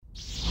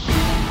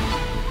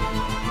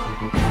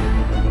Inspired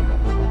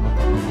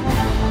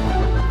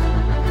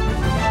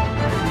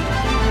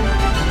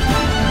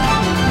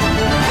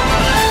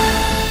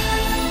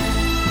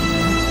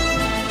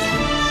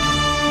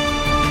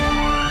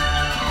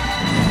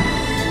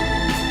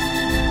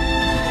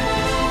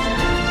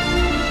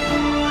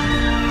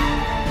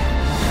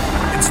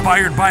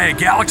by a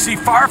galaxy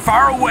far,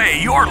 far away,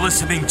 you're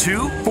listening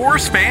to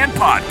Force Fan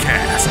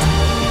Podcast.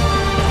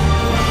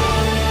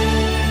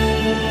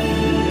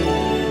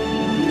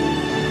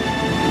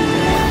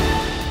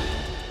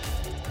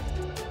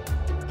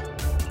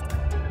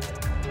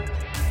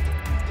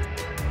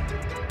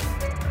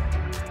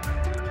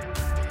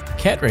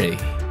 Cat ready.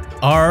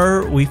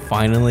 Are we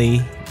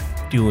finally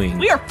doing?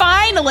 We are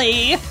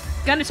finally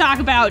going to talk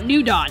about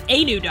New Dawn,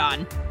 a New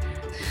Dawn.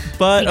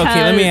 But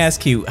okay, let me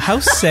ask you: how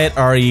set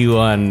are you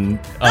on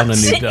a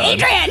New Dawn?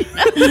 Adrian,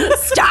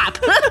 stop!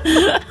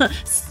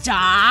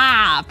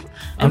 Stop!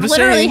 I'm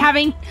literally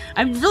having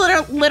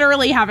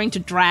to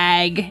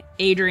drag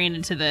Adrian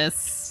into this,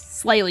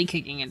 slightly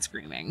kicking and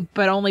screaming,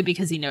 but only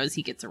because he knows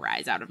he gets a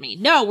rise out of me.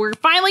 No, we're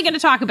finally going to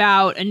talk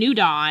about A New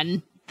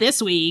Dawn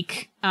this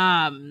week,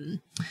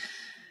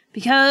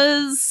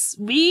 because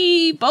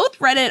we both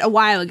read it a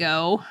while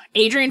ago.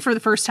 Adrian for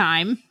the first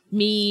time,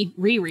 me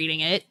rereading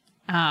it.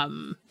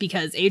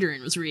 Because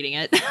Adrian was reading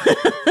it.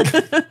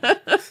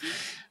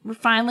 We're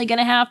finally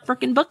gonna have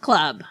frickin' book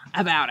club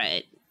about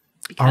it.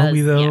 Because, are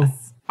we though?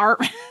 Yes, I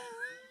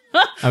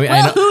mean,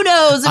 well, who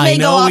knows? It may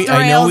go off the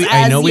rails.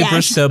 I know we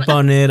brushed up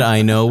on it.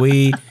 I know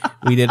we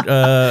did.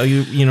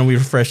 We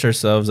refreshed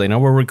ourselves. I know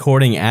we're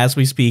recording as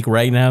we speak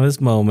right now,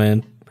 this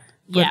moment.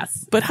 But,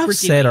 yes, but how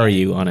set are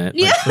you on it?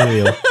 Like, for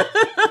real?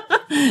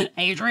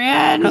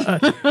 Adrian,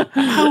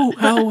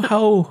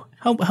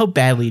 How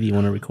badly do you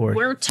want to record?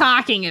 We're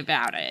talking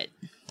about it.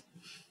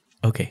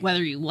 Okay.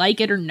 Whether you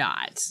like it or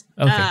not.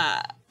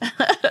 Okay.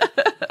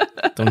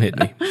 Don't hit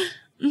me.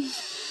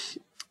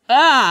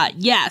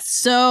 Yes.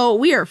 So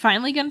we are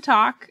finally going to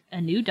talk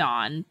A New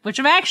Dawn, which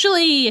it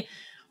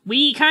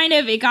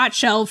got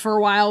shelved for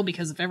a while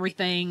because of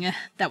everything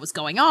that was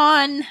going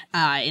on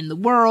in the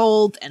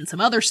world and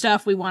some other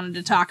stuff we wanted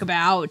to talk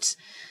about.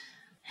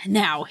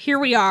 Now, here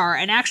we are.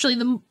 And actually,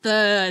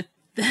 the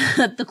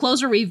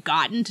closer we've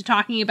gotten to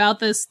talking about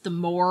this, the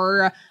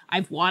more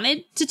I've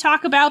wanted to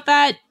talk about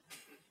that.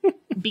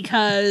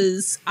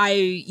 Because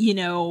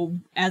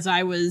as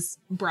I was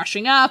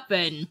brushing up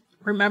and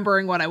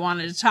remembering what I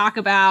wanted to talk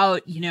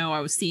about, I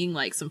was seeing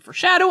like some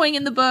foreshadowing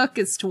in the book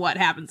as to what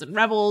happens in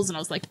Rebels. And I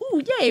was like,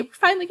 ooh, yay, we're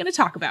finally going to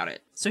talk about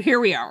it. So here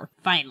we are,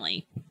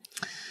 finally.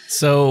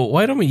 So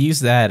why don't we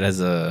use that as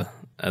a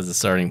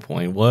starting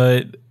point?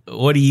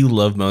 What do you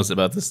love most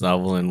about this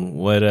novel, and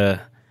what are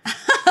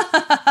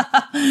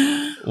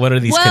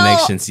these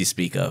connections you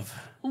speak of?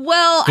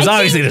 Well, because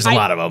obviously there's a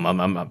lot of them.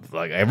 I'm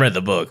like, I read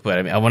the book,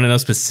 but I want to know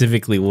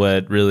specifically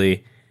what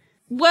really.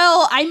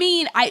 Well,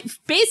 I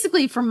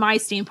basically, from my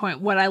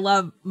standpoint, what I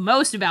love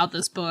most about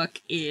this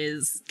book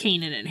is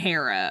Kanan and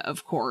Hera,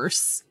 of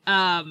course.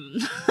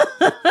 Wait,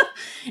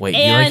 you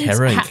like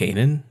Hera and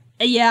Kanan?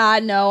 Yeah,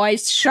 no,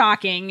 it's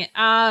shocking.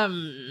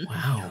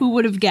 Wow. Who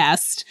would have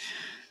guessed?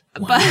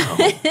 Wow.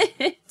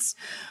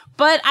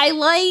 But I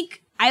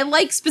like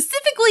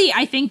specifically,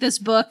 I think this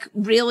book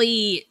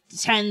really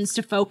tends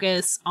to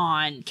focus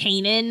on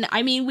Kanan.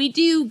 I mean, we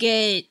do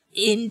get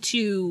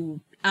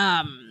into,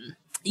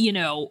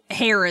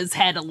 Hera's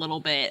head a little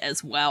bit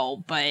as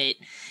well, but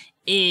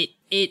it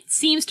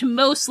seems to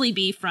mostly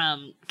be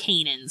from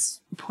Kanan's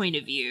point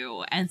of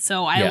view. And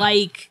so I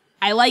like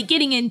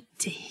getting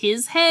into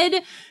his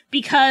head,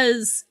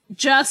 because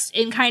just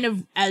in kind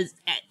of as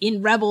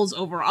in Rebels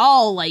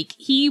overall, like,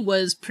 he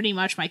was pretty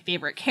much my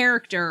favorite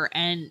character,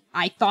 and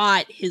I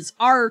thought his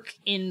arc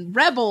in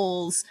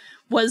Rebels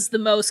was the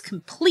most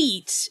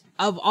complete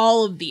of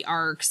all of the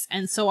arcs,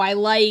 and so I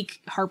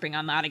like harping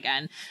on that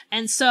again.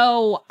 And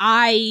so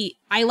I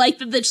like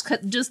that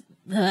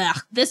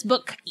this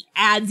book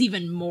adds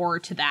even more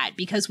to that,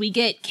 because we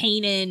get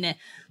Kanan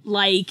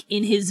like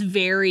in his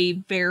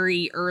very,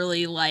 very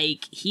early,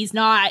 like, he's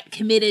not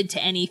committed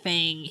to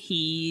anything.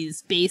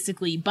 He's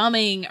basically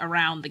bumming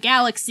around the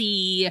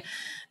galaxy,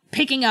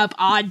 picking up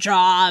odd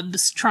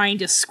jobs, trying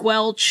to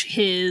squelch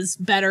his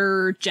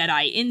better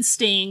Jedi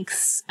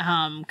instincts,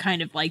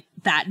 kind of like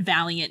that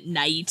valiant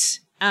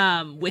knight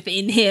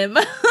within him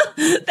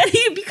that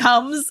he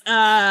becomes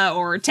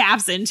or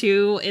taps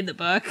into in the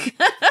book.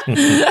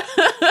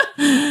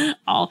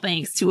 All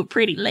thanks to a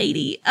pretty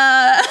lady.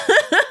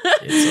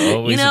 It's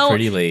always a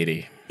pretty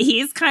lady.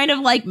 He's kind of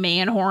like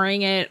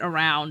man-whoring it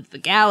around the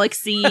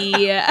galaxy.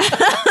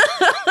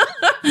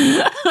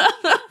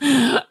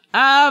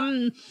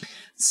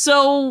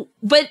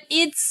 But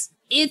it's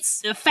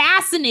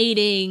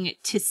fascinating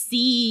to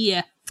see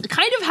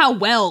kind of how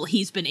well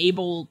he's been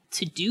able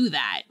to do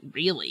that,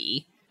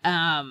 really.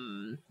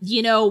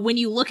 When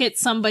you look at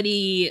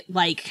somebody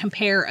like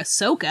compare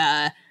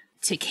Ahsoka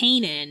to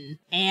Kanan,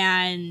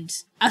 and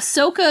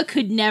Ahsoka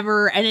could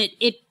never, and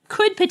it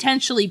could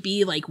potentially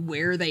be like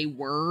where they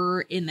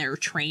were in their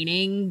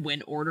training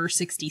when Order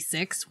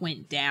 66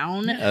 went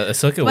down.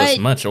 Ahsoka was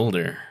much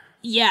older.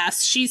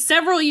 Yes, she's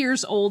several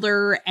years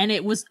older, and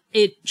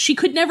she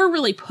could never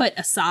really put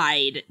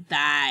aside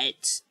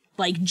that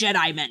like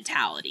Jedi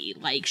mentality.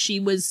 Like she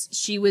was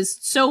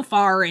so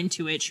far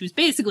into it. She was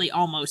basically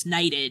almost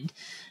knighted.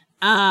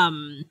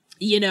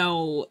 You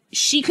know,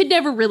 she could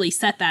never really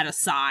set that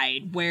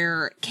aside,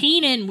 where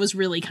Kanan was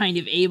really kind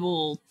of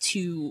able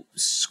to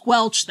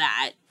squelch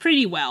that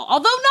pretty well.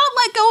 Although not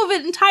let go of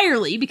it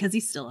entirely, because he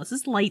still has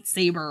his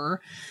lightsaber.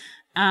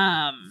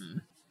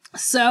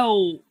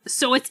 So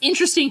it's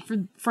interesting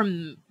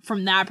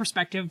from that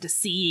perspective to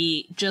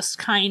see just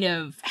kind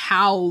of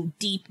how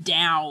deep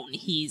down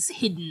he's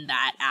hidden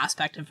that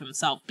aspect of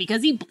himself,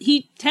 because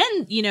he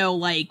you know,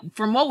 like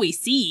from what we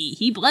see,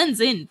 he blends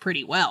in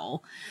pretty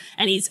well,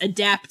 and he's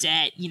adept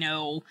at, you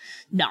know,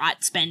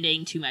 not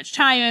spending too much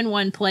time in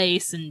one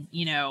place and,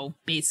 you know,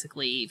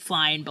 basically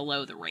flying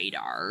below the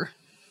radar.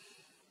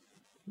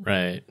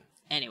 Right.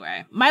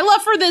 Anyway, my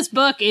love for this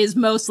book is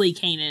mostly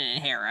Kanan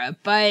and Hera,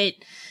 but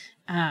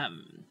yeah.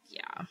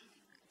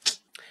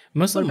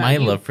 Most of my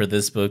love for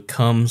this book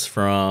comes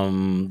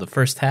from the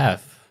first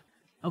half.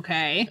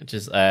 Okay. Which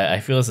is, I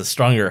feel it's a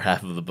stronger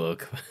half of the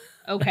book.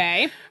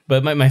 Okay.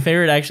 But my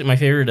favorite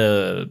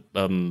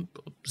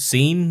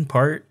scene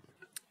part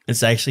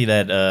is actually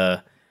that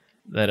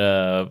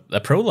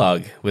a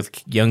prologue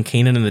with young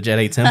Kanan in the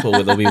Jedi Temple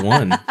with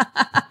Obi-Wan.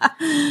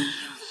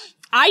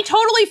 I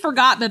totally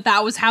forgot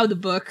that was how the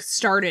book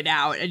started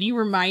out, and you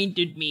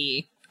reminded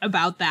me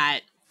about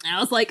that. And I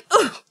was like,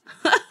 oh,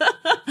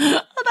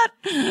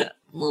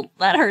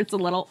 that hurts a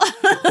little.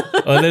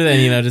 Other than,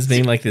 you know, just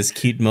being like this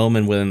cute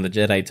moment within the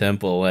Jedi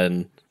Temple,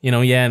 and, you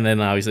know, yeah, and then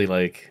obviously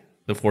like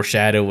the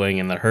foreshadowing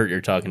and the hurt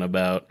you're talking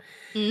about.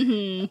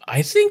 Mm-hmm.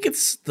 I think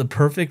it's the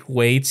perfect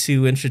way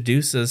to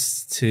introduce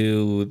us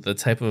to the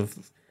type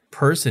of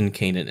person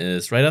Kanan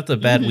is. Right off the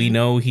bat, we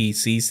know he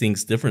sees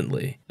things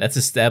differently. That's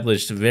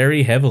established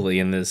very heavily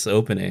in this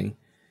opening.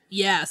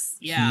 Yes,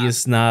 yeah. He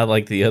is not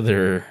like the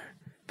other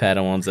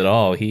Padawans at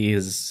all. He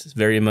is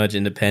very much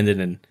independent,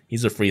 and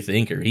he's a free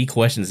thinker. He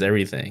questions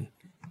everything.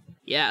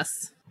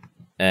 Yes.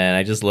 And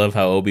I just love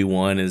how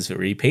Obi-Wan is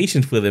very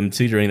patient with him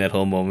too during that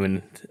whole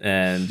moment,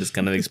 and just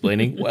kind of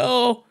explaining,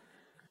 well,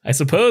 I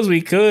suppose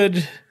we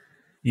could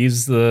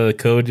use the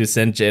code to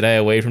send Jedi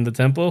away from the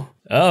temple.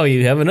 Oh,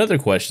 you have another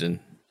question.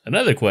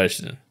 Another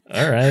question.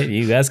 All right,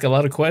 you ask a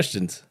lot of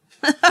questions.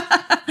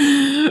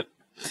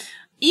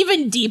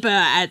 Even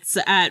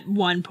Deepa at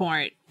one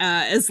point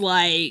is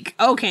like,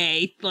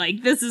 okay,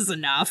 like, this is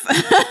enough.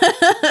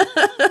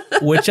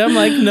 Which I'm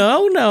like,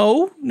 no.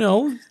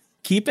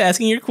 Keep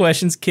asking your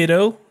questions,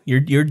 kiddo.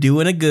 You're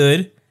doing it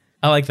good.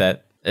 I like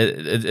that.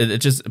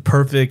 It's just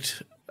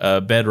perfect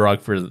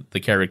bedrock for the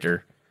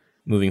character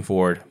moving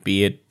forward.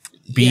 Be it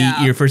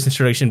your first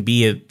introduction,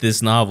 be it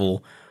this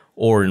novel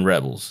or in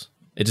Rebels.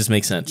 It just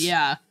makes sense.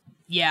 Yeah.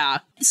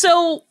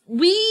 So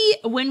when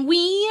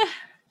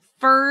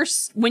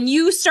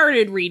you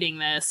started reading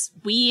this,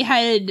 we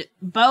had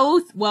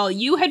both, well,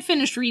 you had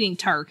finished reading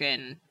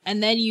Tarkin,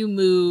 and then you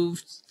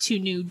moved to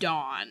New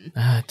Dawn.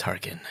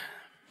 Tarkin.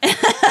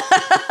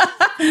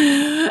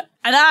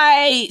 And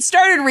I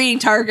started reading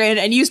Tarkin,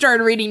 and you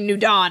started reading New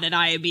Dawn, and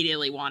I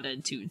immediately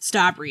wanted to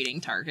stop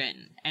reading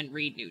Tarkin and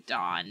read New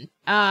Dawn.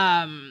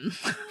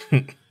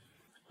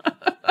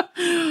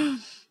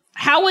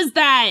 How was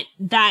that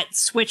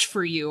switch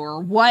for you, or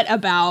what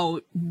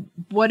about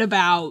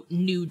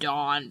New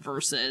Dawn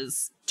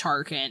versus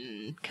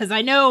Tarkin? Because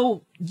I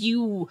know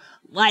you,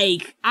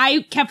 like,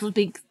 I kept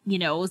thinking, you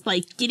know, it was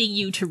like getting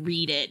you to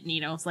read it, and, you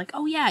know, it's like,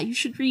 oh yeah, you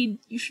should read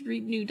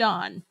New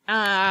Dawn.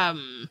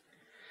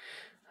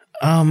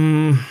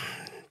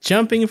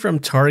 Jumping from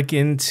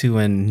Tarkin to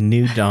a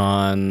New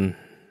Dawn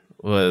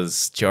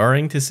was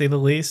jarring, to say the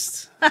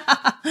least.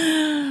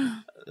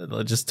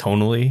 Just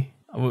tonally.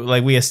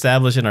 Like we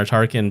established in our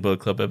Tarkin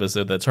book club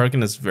episode, that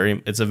Tarkin is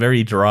it's a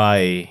very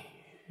dry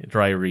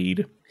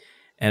read,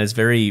 and it's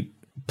very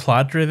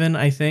plot driven,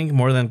 I think,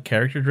 more than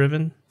character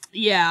driven.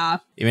 Yeah.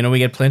 Even though we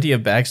get plenty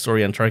of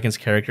backstory on Tarkin's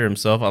character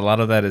himself, a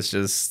lot of that is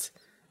just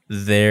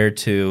there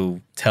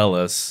to tell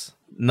us.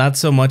 Not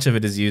so much of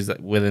it is used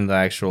within the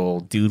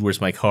actual "Dude,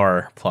 where's my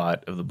car"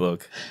 plot of the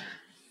book.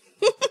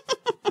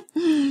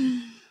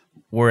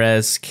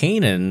 Whereas A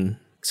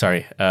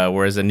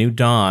New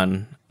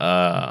Dawn,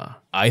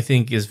 I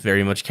think is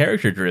very much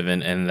character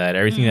driven, and that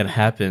everything that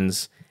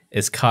happens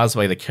is caused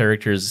by the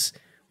characters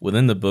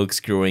within the books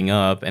growing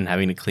up and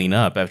having to clean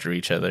up after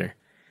each other,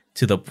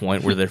 to the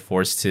point where they're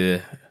forced to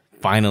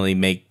finally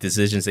make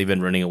decisions they've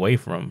been running away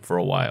from for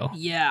a while.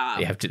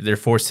 Yeah. They're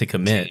forced to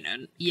commit.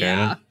 Kanan.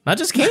 Yeah. Not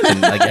just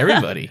Kanan, like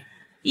everybody.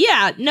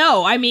 Yeah,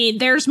 no, I mean,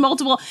 there's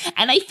multiple,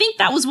 and I think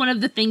that was one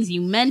of the things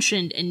you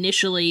mentioned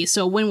initially.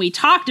 So when we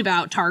talked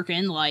about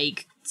Tarkin,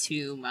 like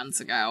 2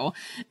 months ago,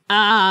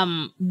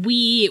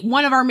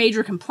 one of our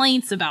major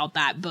complaints about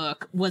that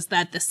book was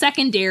that the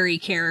secondary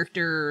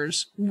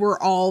characters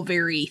were all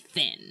very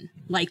thin.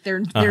 Like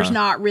there's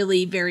not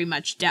really very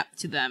much depth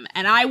to them.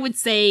 And I would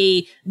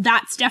say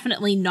that's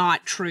definitely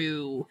not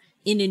true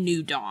in A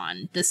New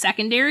Dawn. The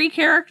secondary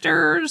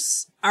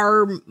characters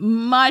are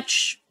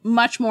much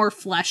more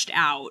fleshed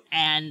out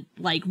and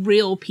like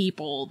real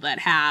people that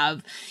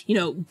have, you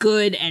know,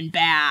 good and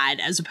bad,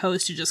 as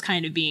opposed to just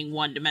kind of being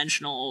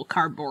one-dimensional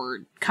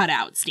cardboard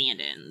cutout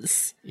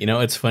stand-ins. You know,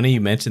 it's funny you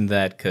mentioned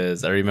that,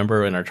 because I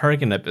remember in our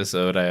Tarkin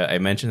episode, I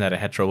mentioned that I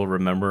had trouble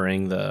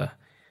remembering the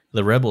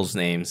rebels'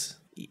 names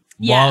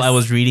while I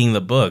was reading the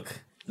book.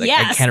 Like,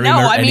 I can't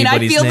remember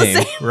anybody's name.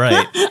 The same.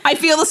 Right. I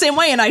feel the same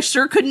way, and I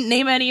sure couldn't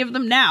name any of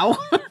them now.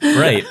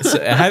 Right.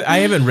 So I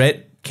haven't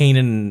read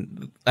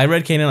Kanan. I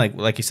read Kanan,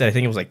 like you said, I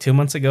think it was like 2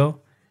 months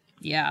ago.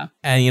 Yeah.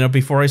 And, you know,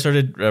 before I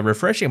started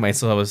refreshing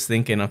myself, I was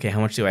thinking, okay,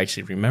 how much do I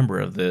actually remember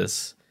of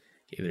this?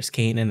 Okay, there's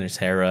Kanan, there's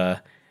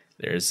Hera,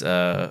 there's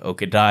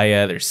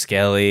Okadiah, there's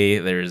Skelly,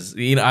 there's,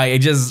 you know, I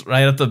just,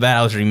 right off the bat,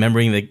 I was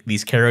remembering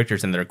these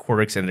characters and their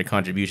quirks and their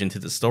contribution to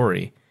the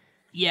story.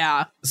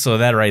 Yeah. So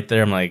that right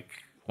there, I'm like,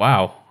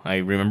 wow, I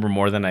remember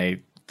more than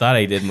I thought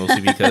I did,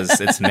 mostly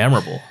because it's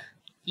memorable.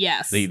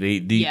 Yes. They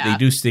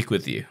do stick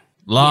with you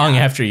long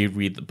after you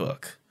read the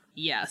book.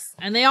 Yes.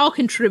 And they all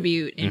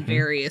contribute in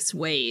various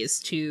ways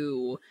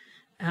to,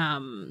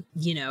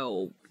 you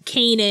know,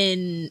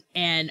 Kanan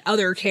and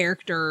other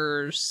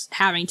characters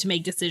having to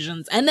make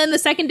decisions, and then the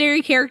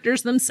secondary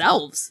characters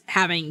themselves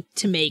having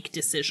to make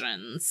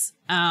decisions.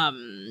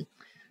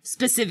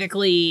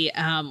 Specifically,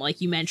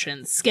 like you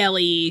mentioned,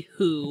 Skelly,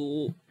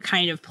 who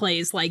kind of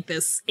plays like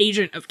this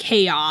agent of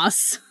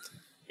chaos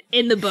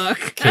in the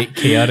book.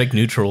 Chaotic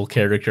neutral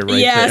character right there.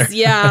 Yes,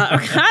 yeah. I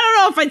don't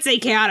know if I'd say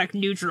chaotic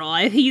neutral.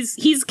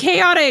 He's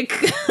chaotic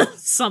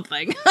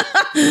something.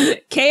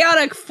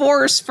 Chaotic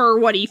force for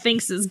what he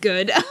thinks is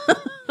good.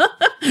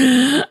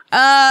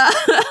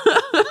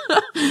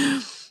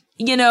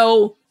 You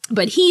know,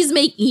 but he's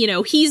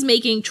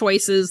making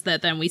choices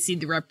that then we see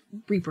the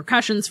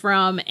repercussions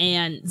from.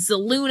 And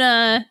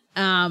Zeluna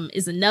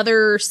is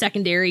another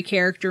secondary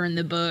character in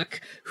the book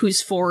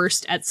who's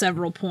forced at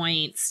several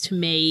points to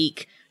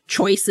make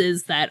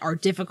choices that are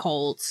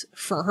difficult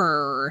for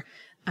her.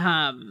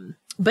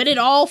 But it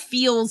all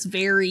feels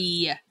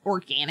very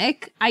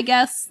organic, I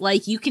guess.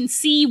 Like, you can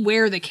see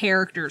where the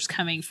character's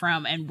coming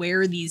from and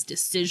where these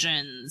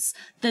decisions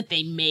that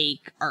they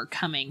make are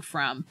coming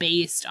from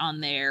based on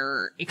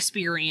their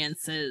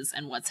experiences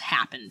and what's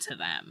happened to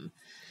them.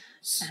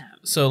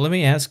 So let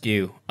me ask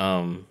you,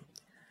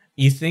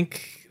 you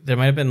think there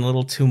might have been a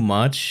little too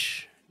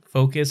much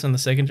focus on the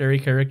secondary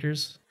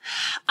characters?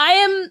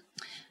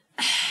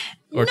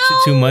 Or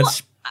too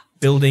much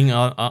building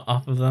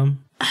off of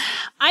them?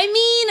 I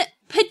mean,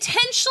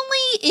 potentially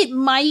it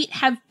might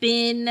have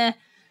been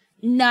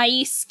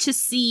nice to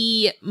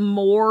see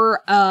more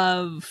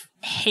of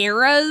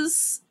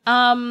Hera's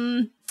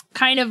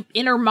kind of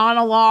inner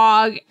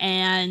monologue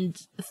and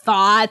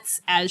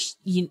thoughts as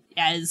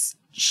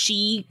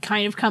she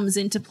kind of comes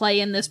into play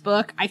in this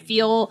book. I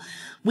feel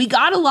we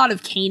got a lot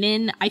of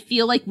Kanan. I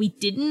feel like we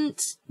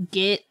didn't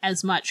get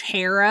as much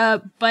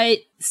Hera, but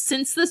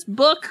since this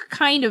book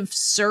kind of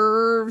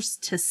serves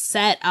to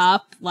set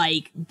up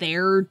like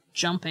their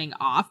jumping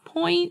off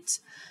point,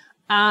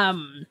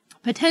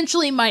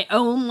 potentially my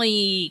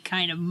only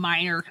kind of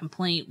minor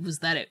complaint was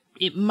that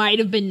it might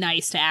have been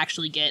nice to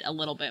actually get a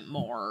little bit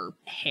more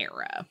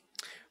Hera.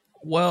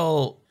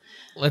 Well,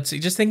 let's see.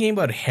 Just thinking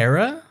about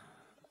Hera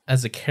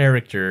as a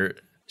character,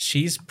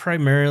 she's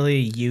primarily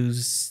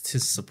used to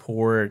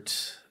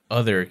support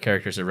other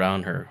characters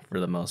around her for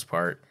the most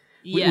part.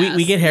 Yes,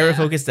 we get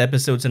Hera-focused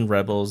episodes in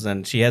Rebels,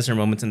 and she has her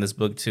moments in this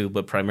book too,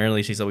 but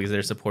primarily she's always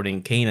there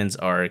supporting Kanan's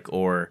arc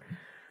or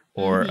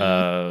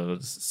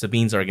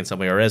Sabine's arc in some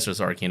way, or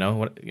Ezra's arc, you know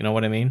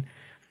what I mean?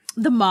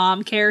 The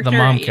mom character. The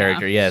mom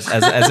character, yes.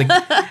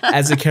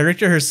 As a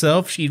character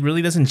herself, she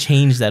really doesn't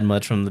change that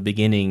much from the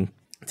beginning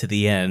to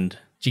the end.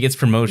 She gets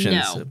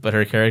promotions, but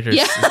her character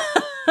is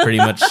pretty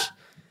much,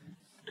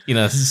 you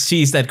know,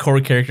 she's that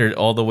core character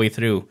all the way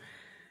through.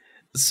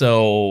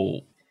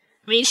 So,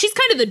 I mean, she's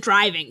kind of the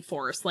driving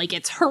force. Like,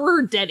 it's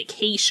her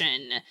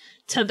dedication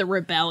to the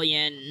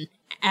rebellion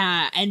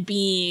and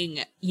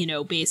being, you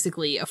know,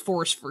 basically a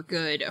force for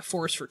good, a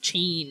force for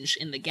change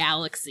in the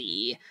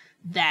galaxy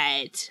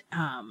that,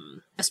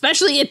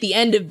 especially at the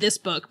end of this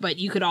book, but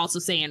you could also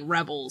say in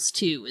Rebels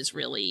too, is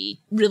really,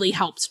 really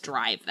helps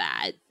drive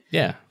that.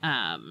 Yeah.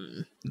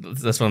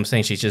 That's what I'm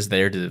saying. She's just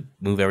there to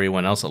move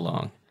everyone else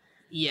along.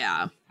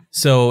 Yeah.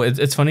 So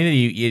it's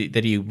funny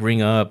that you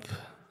bring up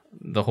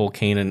the whole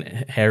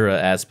Kanan Hera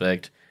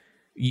aspect.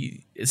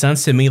 It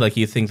sounds to me like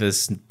you think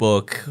this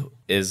book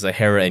is a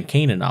Hera and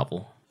Kanan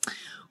novel.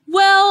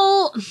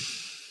 Well,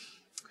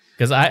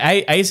 because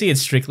I see it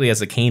strictly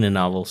as a Kanan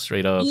novel,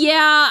 straight up.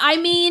 Yeah, I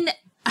mean,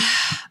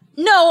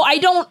 no, I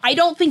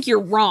don't think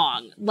you're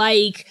wrong.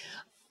 Like,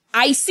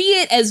 I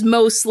see it as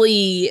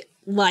mostly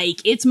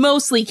like it's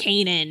mostly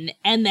Kanan,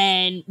 and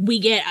then we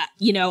get,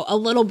 you know, a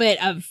little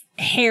bit of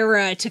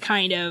Hera to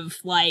kind of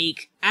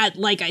like,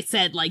 like I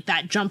said, like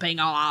that jumping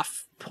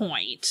off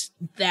point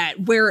that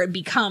where it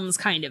becomes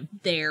kind of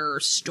their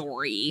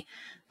story,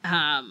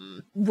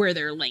 where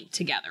they're linked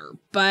together.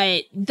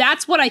 But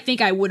that's what I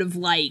think I would have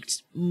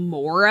liked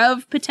more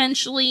of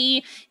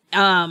potentially,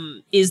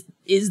 is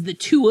the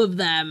two of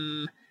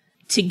them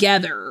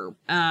together,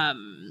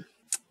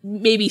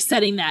 maybe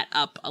setting that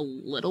up a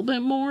little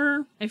bit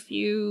more, if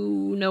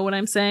you know what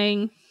I'm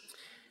saying.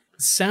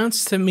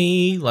 Sounds to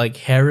me like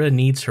Hera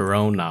needs her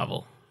own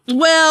novel.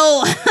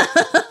 Well,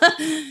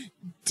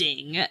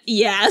 ding.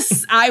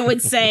 Yes, I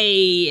would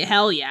say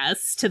hell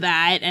yes to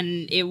that.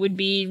 And it would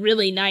be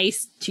really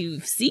nice to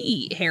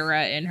see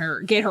Hera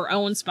and get her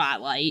own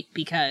spotlight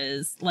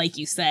because, like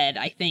you said,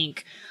 I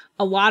think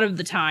a lot of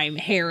the time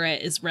Hera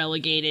is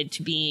relegated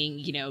to being,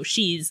 you know,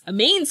 she's a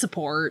main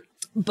support,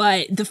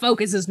 but the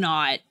focus is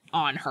not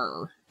on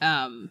her.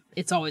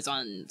 It's always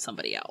on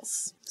somebody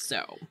else.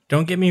 So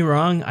don't get me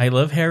wrong, I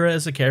love Hera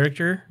as a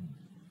character,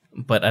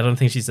 but I don't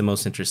think she's the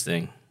most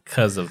interesting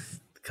because of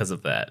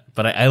that.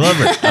 But I love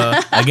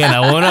her. Again,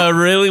 I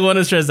really want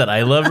to stress that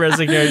I love her as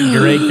a character,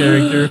 great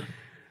character.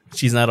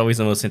 She's not always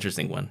the most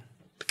interesting one.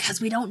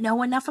 Because we don't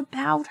know enough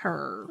about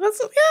her. Yeah.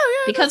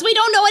 Because we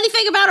don't know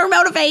anything about her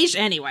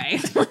motivation. Anyway.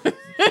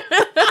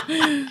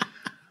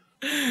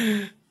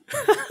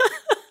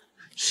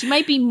 She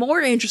might be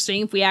more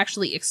interesting if we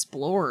actually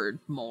explored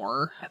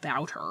more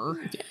about her.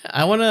 Yeah,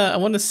 I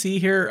wanna see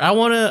her. I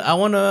want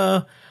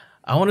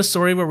a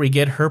story where we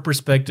get her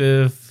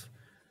perspective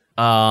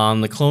on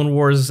the Clone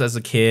Wars as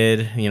a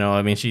kid. You know,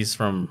 I mean, she's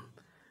from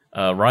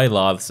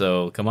Ryloth,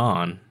 so come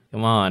on.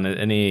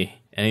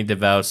 Any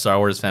devout Star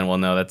Wars fan will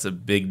know that's a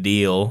big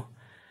deal.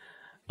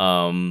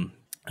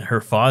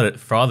 Her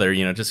father,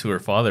 you know, just who her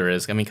father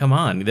is. I mean, come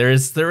on. There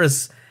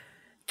is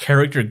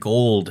character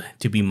gold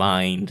to be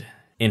mined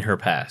in her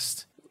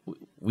past.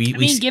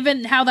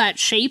 Given how that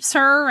shapes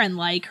her and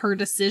like her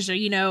decision,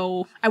 you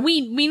know,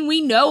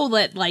 we know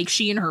that like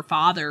she and her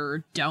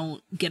father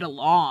don't get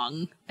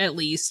along, at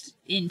least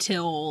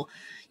until,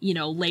 you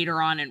know,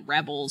 later on in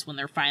Rebels when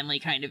they're finally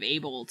kind of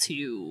able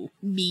to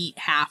meet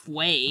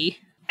halfway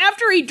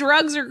after he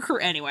drugs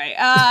her. Anyway,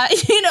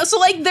 you know, so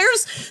like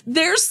there's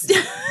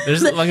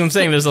like I'm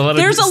saying, there's a lot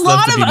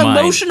of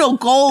emotional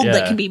gold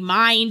that can be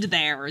mined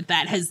there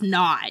that has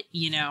not,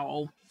 you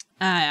know.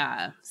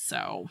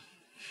 So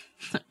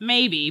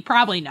maybe,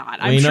 probably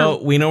not. We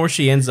know where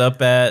she ends up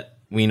at.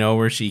 We know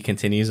where she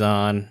continues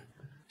on.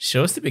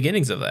 Show us the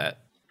beginnings of that.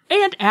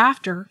 And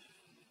after.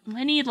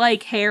 I need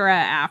like Hera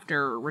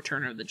after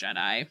Return of the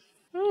Jedi.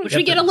 Which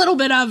we get a little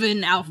bit of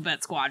in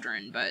Alphabet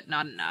Squadron, but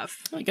not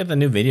enough. I got the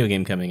new video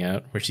game coming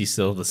out where she's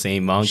still the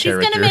same Mon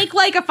character. She's gonna make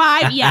like a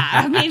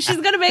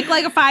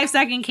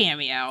 5-second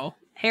cameo.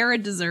 Hera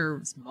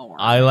deserves more.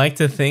 I like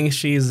to think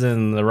she's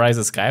in The Rise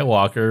of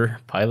Skywalker,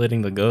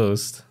 piloting the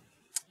Ghost.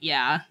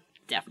 Yeah,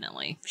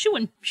 definitely. She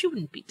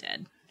wouldn't be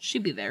dead.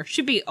 She'd be there.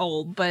 She'd be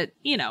old, but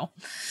you know.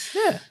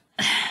 Yeah.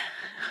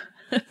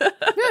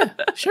 Yeah,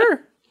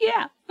 sure.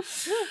 Yeah.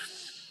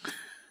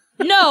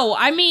 No,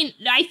 I mean,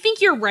 I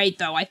think you're right,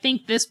 though. I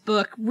think this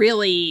book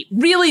really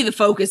the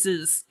focus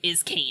is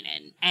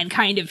Kanan and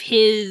kind of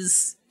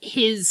his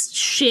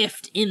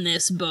shift in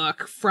this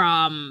book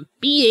from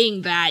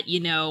being that, you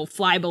know,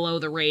 fly below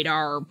the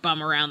radar,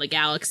 bum around the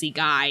galaxy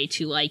guy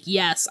to like,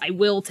 yes, I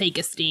will take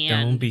a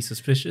stand. Don't be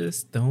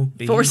suspicious. Don't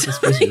be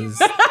suspicious.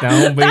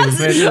 Don't be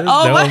suspicious.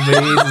 Don't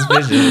be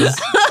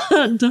suspicious.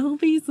 Don't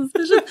be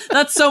suspicious.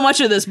 That's so much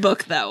of this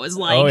book, though, is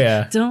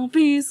like, don't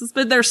be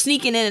suspicious. They're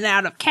sneaking in and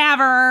out of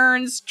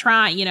caverns,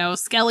 you know,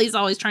 Skelly's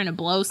always trying to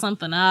blow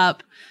something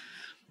up.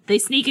 They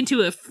sneak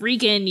into a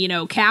freaking, you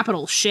know,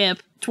 capital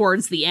ship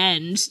towards the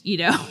end, you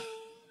know.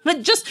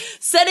 But just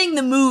setting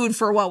the mood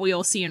for what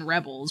we'll see in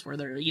Rebels, where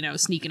they're, you know,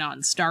 sneaking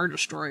on Star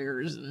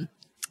Destroyers and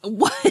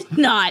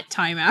whatnot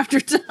time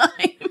after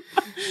time.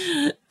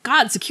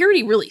 God,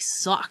 security really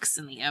sucks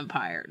in the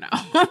Empire now.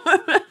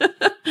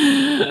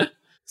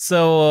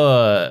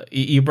 So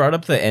you brought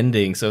up the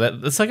ending. So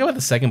let's talk about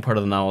the second part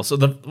of the novel. So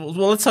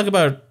let's talk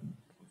about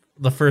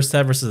the first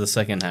half versus the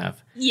second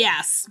half.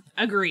 Yes,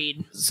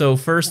 agreed. So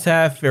first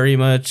half, very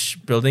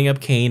much building up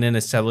Kanan,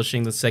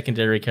 establishing the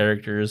secondary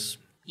characters.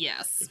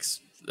 Yes.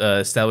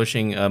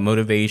 Establishing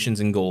motivations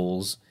and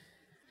goals.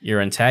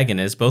 Your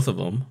antagonists, both of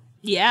them.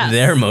 Yes.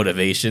 Their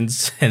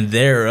motivations and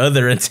their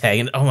other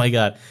antagonist. Oh my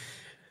God.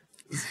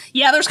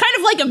 Yeah, there's kind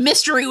of like a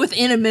mystery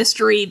within a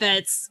mystery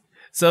that's...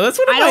 So that's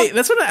one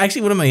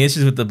of my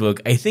issues with the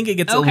book. I think it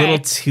gets a little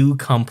too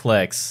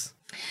complex.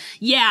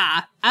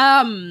 Yeah.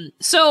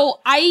 So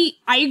I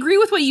agree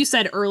with what you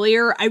said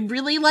earlier. I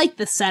really like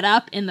the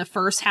setup in the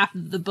first half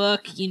of the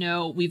book. You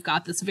know, we've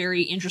got this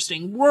very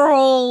interesting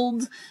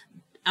world,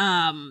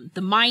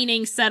 the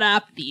mining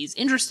setup, these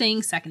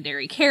interesting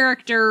secondary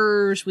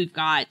characters. We've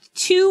got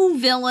two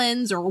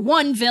villains, or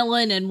one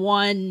villain and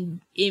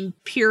one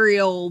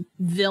Imperial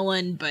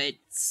villain, but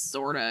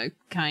sort of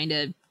kind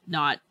of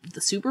not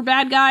the super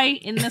bad guy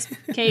in this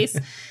case.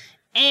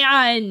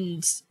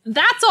 And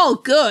that's all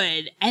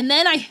good. And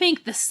then I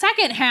think the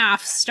second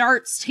half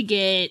starts to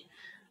get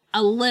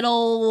a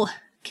little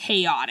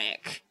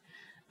chaotic.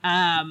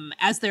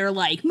 as they're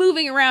like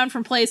moving around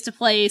from place to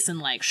place and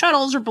like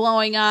shuttles are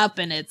blowing up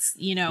and it's,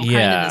 you know,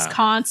 kind of this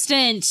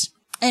constant,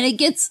 and it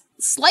gets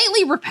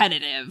slightly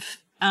repetitive.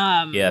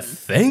 Yeah,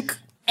 think?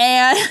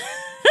 And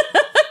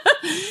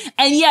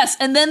and yes,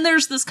 and then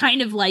there's this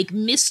kind of like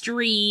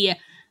mystery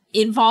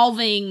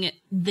involving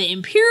the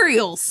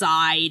Imperial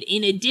side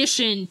in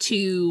addition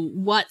to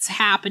what's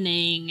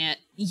happening,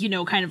 you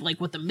know, kind of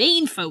like what the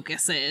main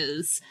focus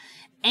is.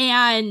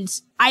 And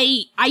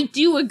I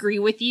do agree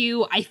with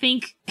you. I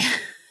think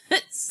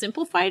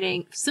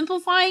simplifying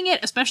it,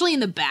 especially in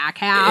the back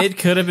half. It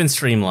could have been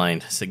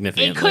streamlined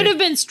significantly. It could have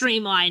been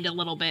streamlined a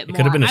little bit more. It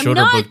could have been a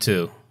shorter book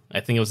too. I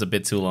think it was a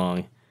bit too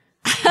long.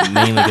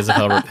 Mainly because of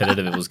how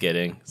repetitive it was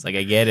getting. It's like,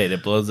 I get it.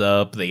 It blows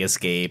up, they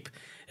escape.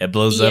 It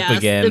blows up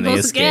again, they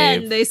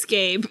escape. They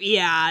escape.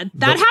 Yeah.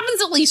 That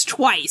happens at least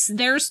twice.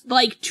 There's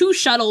like 2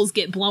 shuttles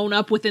get blown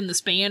up within the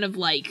span of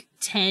like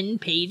 10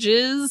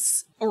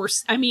 pages. Or,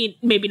 I mean,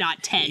 maybe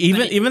not 10.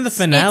 Even the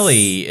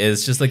finale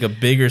is just like a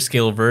bigger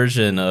scale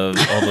version of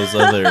all those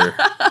other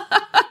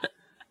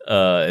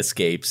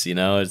escapes, you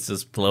know? It's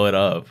just blow it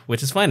up,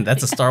 which is fine.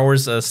 That's a Star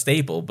Wars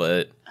staple,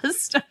 but...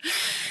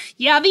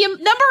 Yeah, the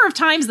number of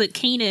times that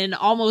Kanan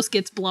almost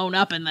gets blown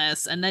up in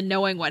this, and then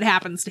knowing what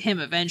happens to him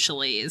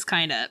eventually is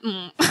kind of...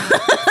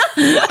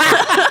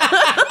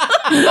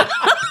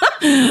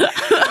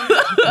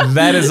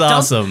 That is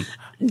awesome.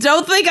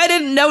 Don't think I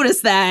didn't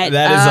notice that.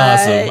 That is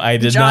awesome. I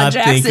did not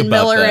think about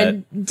Miller that.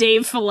 And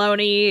Dave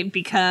Filoni,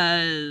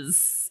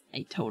 because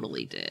I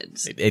totally did.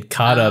 It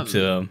caught up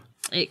to him.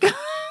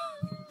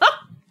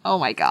 Oh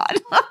my god.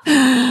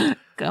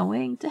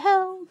 Going to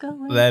hell.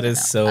 That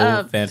is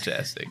so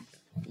fantastic.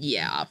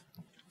 Yeah.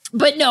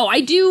 But no,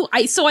 I think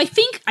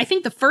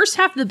the first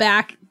half of the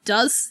back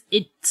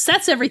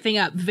sets everything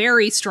up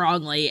very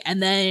strongly,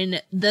 and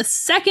then the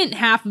second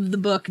half of the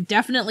book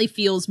definitely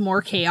feels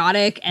more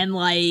chaotic and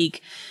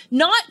like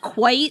not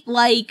quite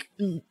like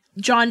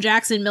John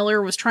Jackson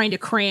Miller was trying to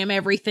cram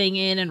everything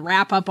in and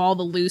wrap up all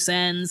the loose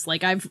ends.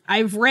 Like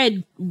I've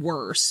read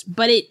worse,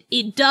 but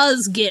it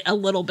does get a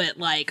little bit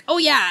like, oh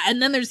yeah,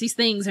 and then there's these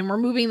things and we're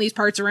moving these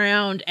parts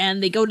around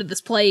and they go to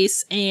this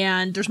place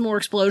and there's more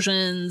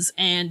explosions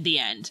and the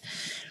end.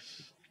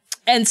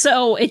 And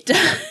so it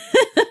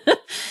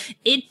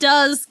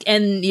does,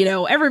 and you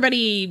know,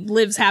 everybody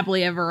lives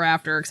happily ever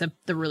after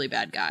except the really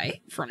bad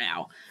guy for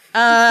now.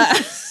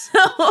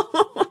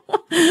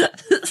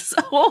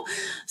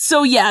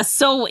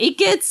 So it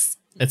gets...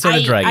 It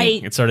started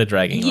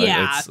dragging.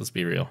 Yeah. Let's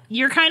be real.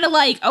 You're kind of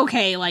like,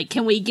 okay, like,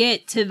 can we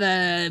get to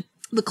the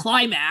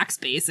climax,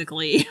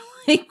 basically?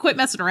 Like, quit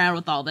messing around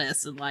with all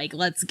this and, like,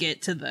 let's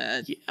get to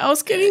the... I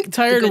was getting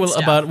tired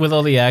with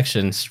all the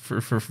actions,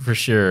 for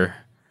sure.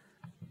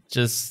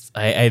 Just,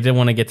 I didn't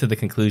want to get to the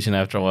conclusion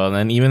after a while. And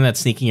then even that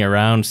sneaking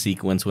around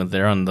sequence when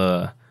they're on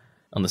the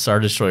Star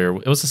Destroyer.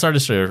 It was the Star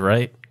Destroyer,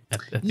 right?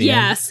 At the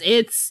end?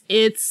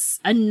 It's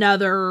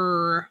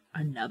another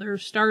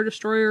Star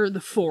Destroyer,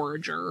 the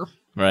Forager.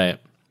 Right.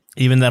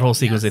 Even that whole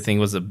sequence, I think,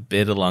 was a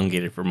bit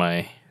elongated for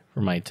my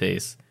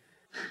taste.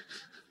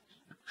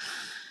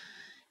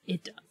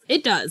 It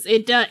does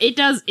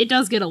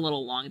get a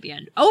little long at the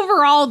end.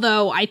 Overall,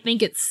 though, I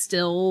think it's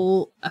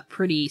still a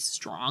pretty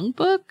strong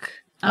book.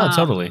 Oh,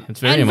 totally. It's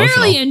very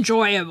emotional. Very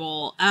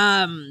enjoyable.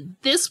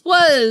 This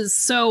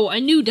was, A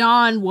New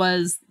Dawn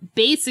was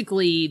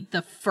basically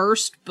the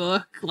first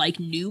book, like,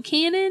 new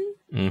canon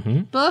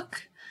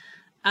book.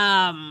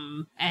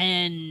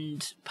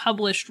 And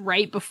published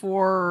right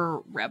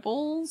before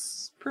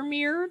Rebels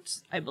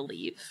premiered, I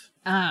believe.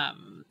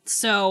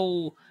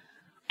 So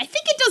I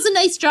think it does a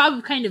nice job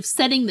of kind of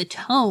setting the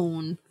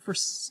tone for,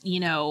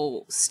 you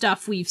know,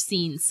 stuff we've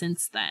seen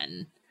since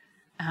then.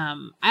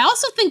 I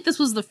also think this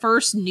was the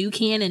first new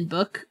canon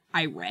book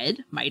I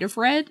might have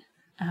read,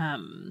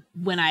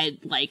 when I,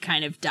 like,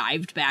 kind of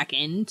dived back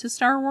into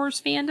Star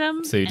Wars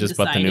fandom. So you just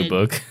bought the new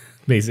book,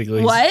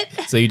 basically? What?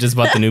 So you just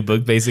bought the new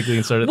book, basically,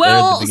 and started there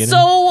at the beginning?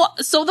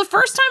 So the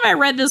first time I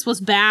read this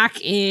was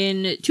back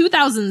in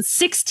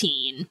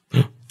 2016.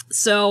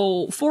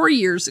 So 4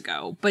 years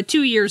ago, but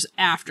 2 years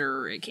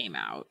after it came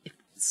out.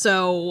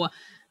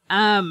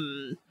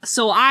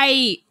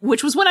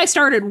 Which was when I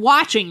started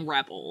watching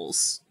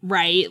Rebels,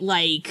 right?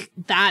 Like,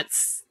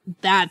 that's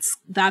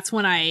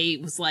when I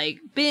was like,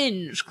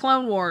 binge,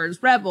 Clone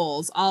Wars,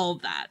 Rebels, all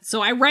of that.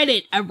 So I read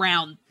it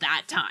around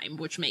that time,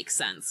 which makes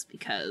sense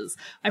because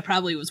I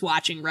probably was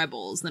watching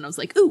Rebels. Then I was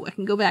like, ooh, I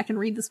can go back and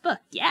read this book.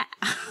 Yeah.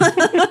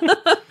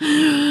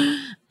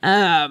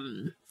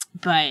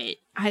 But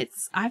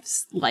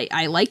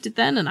I liked it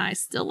then and I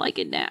still like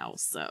it now.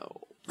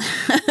 So.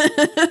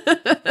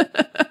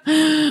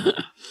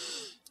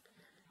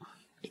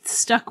 It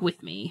stuck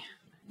with me.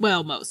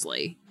 Well,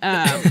 mostly.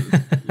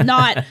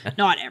 Not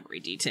every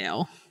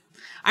detail.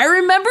 I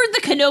remembered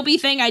the Kenobi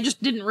thing. I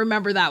just didn't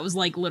remember that was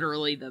like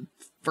literally the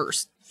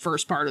first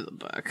part of the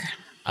book.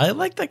 I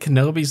like that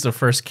Kenobi's the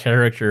first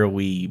character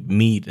we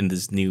meet in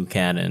this new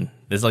canon.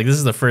 This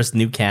is the first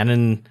new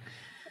canon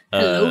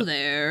hello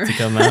there to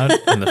come out,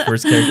 and the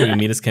first character we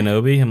meet is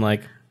Kenobi. I'm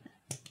like,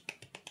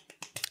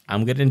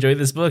 I'm going to enjoy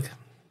this book.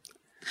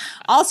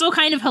 Also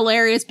kind of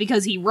hilarious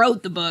because he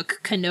wrote the book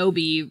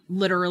Kenobi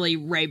literally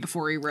right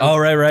before he wrote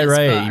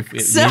right. book. You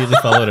immediately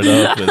followed it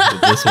up with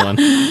this one.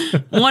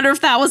 Wonder if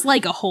that was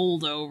like a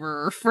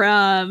holdover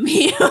from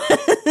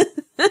it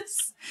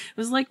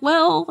was like,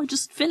 well, I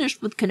just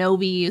finished with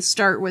Kenobi.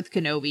 Start with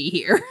Kenobi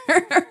here.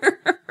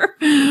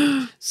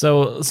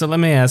 So let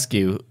me ask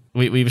you.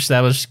 We've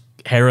established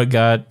Hera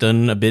got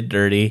done a bit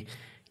dirty.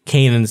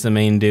 Kanan's the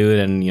main dude,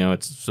 and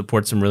it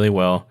supports him really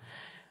well.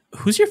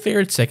 Who's your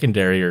favorite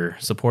secondary or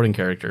supporting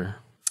character?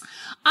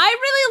 I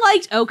really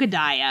liked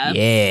Okadiah.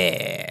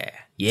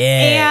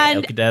 Yeah.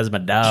 And Okadiah's my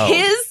dog.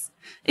 He's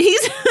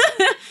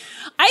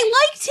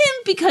I liked him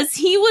because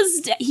he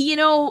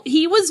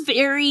was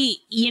very,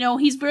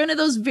 he's one of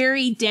those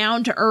very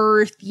down to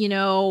earth,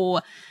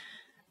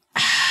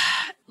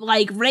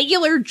 like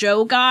regular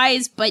Joe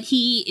guys, but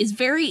he is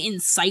very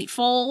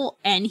insightful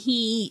and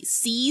he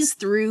sees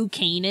through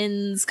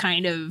Kanan's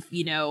kind of,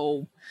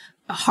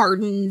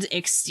 hardened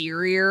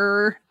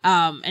exterior,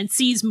 and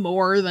sees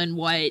more than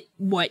what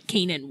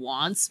Kanan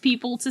wants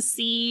people to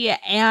see.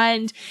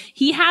 And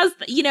he has,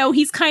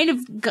 he's kind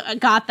of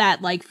got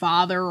that like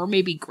father or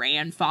maybe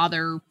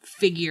grandfather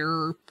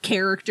figure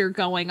character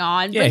going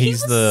on. Yeah, but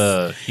he's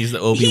the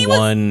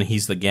Obi-Wan,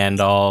 he's the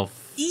Gandalf.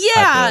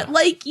 Yeah,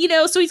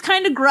 so he's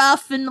kind of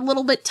gruff and a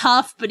little bit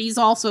tough, but he's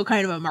also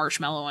kind of a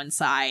marshmallow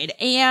inside.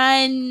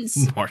 And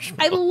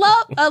I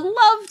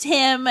loved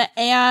him,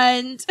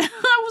 and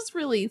I was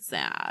really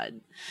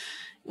sad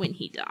when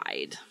he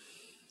died.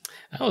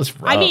 That was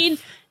rough. I mean,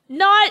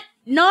 not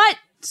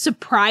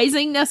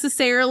surprising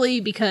necessarily,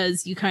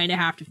 because you kind of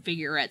have to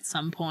figure at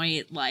some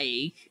point,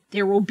 like,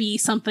 there will be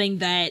something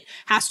that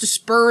has to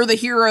spur the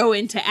hero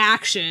into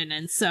action,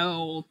 and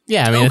so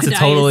yeah, I mean, it's a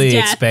totally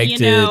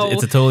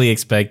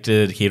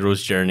expected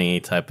hero's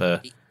journey type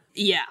of.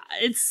 Yeah,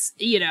 it's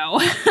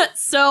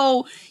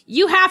so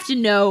you have to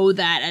know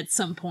that at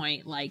some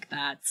point, like,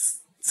 that's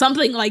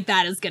something like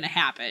that is going to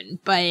happen.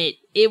 But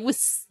it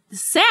was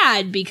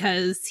sad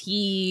because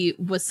he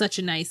was such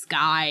a nice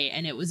guy,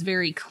 and it was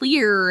very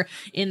clear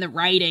in the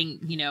writing,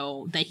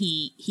 that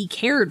he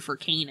cared for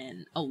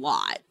Kanan a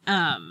lot.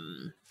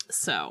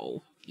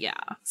 So yeah.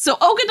 So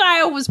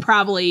Okadiah was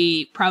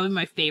probably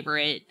my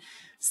favorite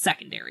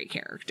secondary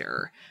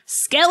character.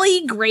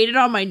 Skelly grated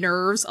on my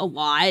nerves a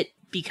lot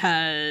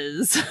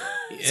because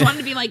I just wanted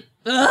to be like,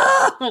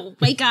 ugh,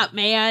 wake up,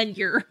 man.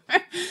 You're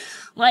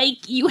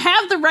like, you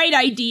have the right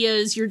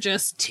ideas. You're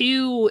just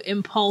too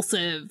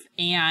impulsive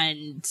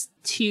and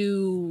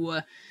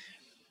too,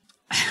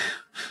 I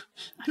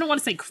don't want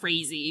to say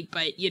crazy,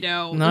 but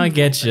No, I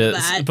get you.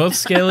 Both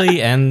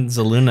Skelly and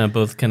Zaluna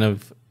both kind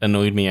of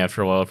annoyed me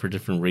after a while for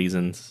different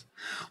reasons.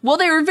 Well,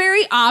 they were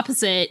very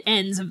opposite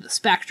ends of the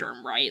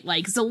spectrum, right?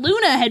 Like,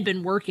 Zaluna had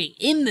been working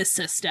in the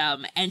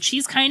system, and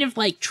she's kind of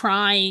like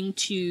trying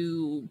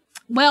to,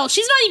 well,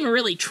 she's not even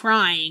really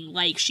trying.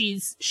 Like,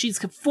 she's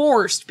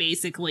forced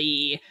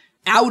basically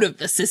out of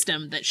the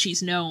system that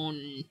she's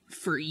known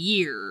for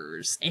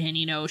years. And,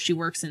 she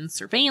works in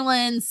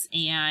surveillance,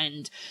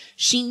 and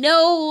she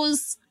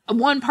knows,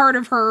 one part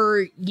of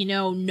her,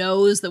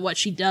 knows that what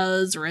she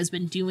does or has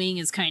been doing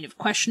is kind of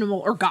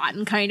questionable, or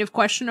gotten kind of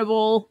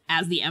questionable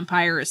as the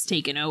Empire has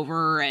taken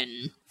over.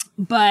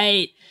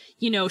 But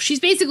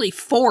she's basically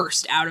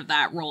forced out of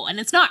that role,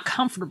 and it's not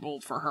comfortable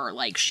for her.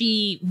 Like,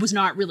 she was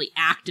not really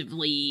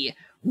actively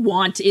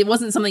it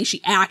wasn't something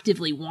she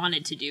actively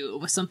wanted to do. It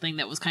was something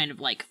that was kind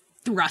of like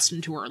thrust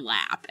into her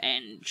lap,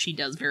 and she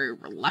does very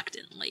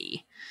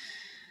reluctantly.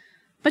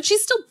 But she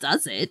still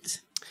does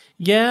it.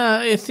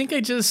 Yeah, I think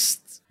I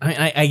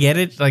get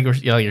it. Like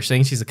you're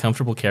saying, she's a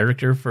comfortable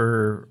character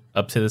for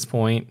up to this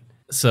point.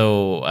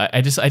 So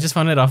I just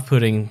found it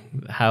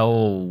off-putting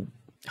how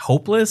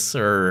hopeless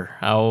or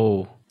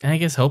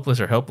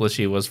helpless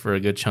she was for a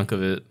good chunk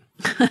of it.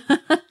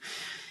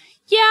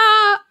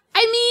 Yeah,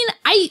 I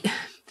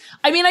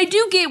mean, I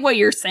do get what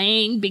you're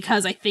saying,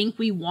 because I think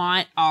we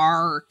want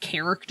our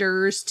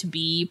characters to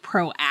be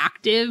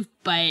proactive,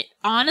 but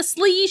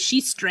honestly,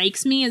 she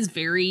strikes me as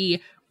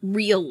very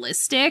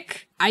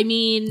realistic. I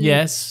mean,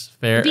 yes,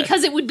 fair.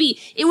 Because it would be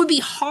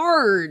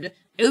hard.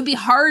 It would be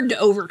hard to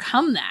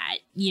overcome that,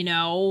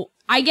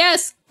 I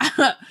guess,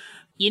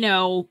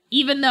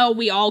 even though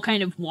we all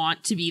kind of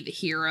want to be the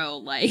hero,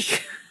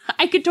 like,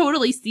 I could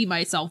totally see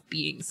myself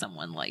being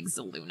someone like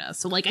Zaluna.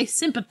 So, like, I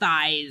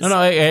sympathize. No,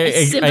 I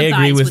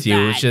agree with you.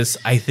 That. It's just,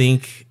 I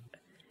think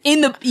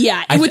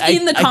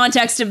within the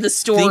context of the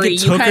story,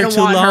 you kind of want her. It took her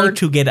too long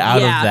to get out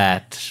of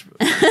that.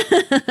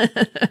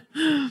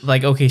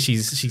 Like, okay,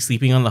 she's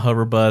sleeping on the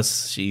hover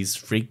bus. She's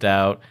freaked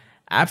out.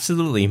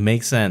 Absolutely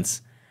makes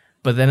sense.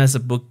 But then as the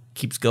book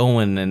keeps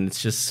going, and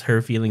it's just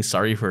her feeling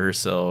sorry for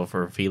herself,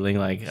 or feeling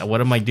like, what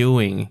am I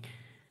doing?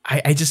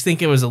 I just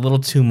think it was a little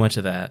too much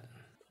of that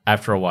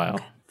after a while.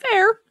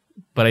 Fair.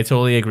 But I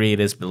totally agree, it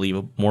is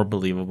more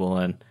believable.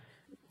 And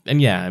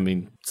yeah, I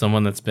mean,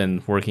 someone that's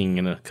been working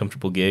in a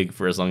comfortable gig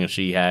for as long as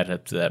she had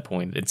up to that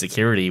point, in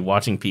security,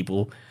 watching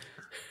people.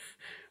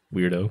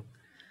 Weirdo.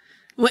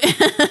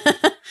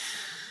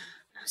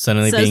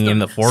 Suddenly being in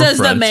the forefront. Says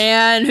the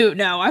man who...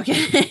 No,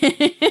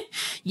 okay.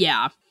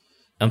 Yeah.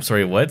 I'm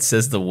sorry, what?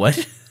 Says the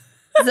what?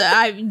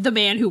 The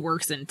man who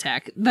works in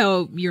tech,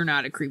 though you're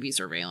not a creepy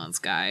surveillance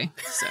guy,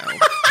 so...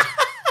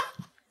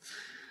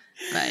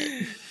 But...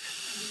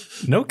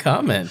 No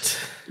comment.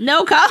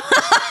 No comment.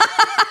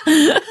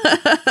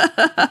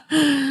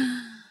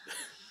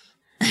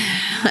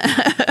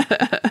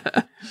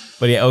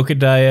 But yeah,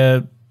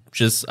 Okadiah,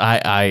 just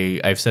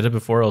I've said it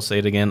before, I'll say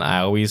it again. I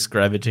always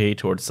gravitate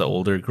towards the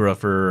older,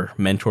 gruffer,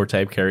 mentor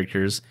type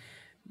characters.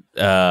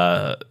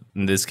 In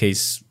this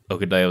case,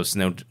 Okadiah was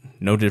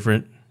no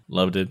different.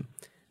 Loved it.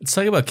 Let's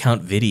talk about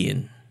Count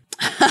Vidian.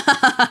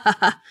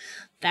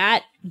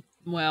 That,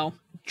 well,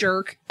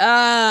 jerk.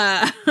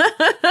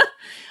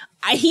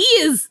 He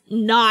is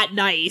not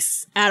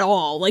nice at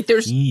all. Like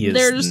there's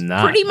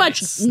pretty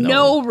much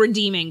no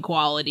redeeming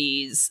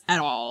qualities at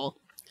all.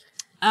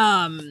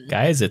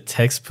 Guy is a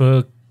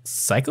textbook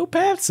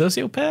psychopath,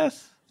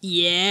 sociopath.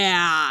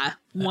 Yeah,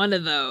 one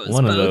of those.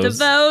 Both of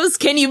those.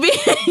 Can you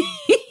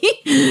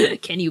be?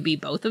 Can you be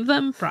both of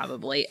them?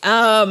 Probably.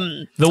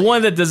 The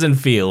one that doesn't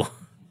feel.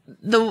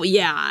 So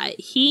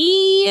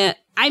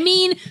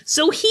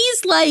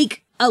he's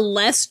like a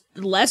less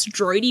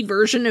droidy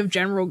version of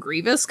General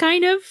Grievous,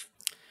 kind of.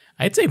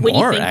 I'd say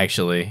more,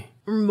 actually.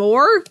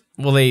 More?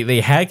 Well,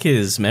 they hack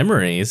his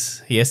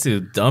memories. He has to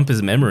dump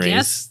his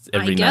memories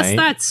every night. I guess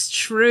that's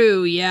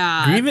true,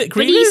 yeah.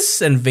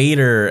 Grievous and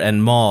Vader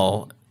and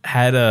Maul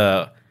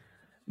had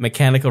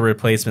mechanical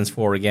replacements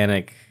for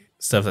organic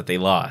stuff that they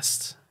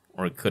lost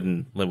or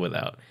couldn't live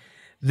without.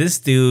 This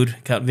dude,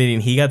 Count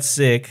Vidian, he got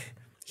sick.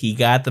 He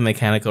got the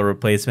mechanical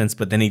replacements,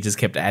 but then he just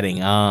kept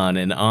adding on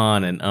and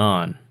on and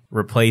on,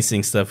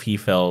 replacing stuff he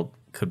felt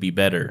could be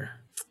better.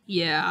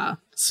 Yeah.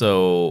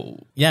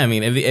 So, yeah, I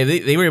mean, if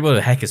they were able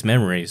to hack his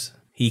memories,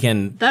 he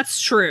can...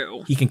 That's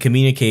true. He can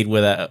communicate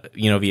without,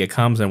 via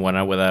comms and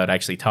whatnot without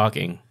actually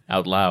talking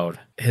out loud.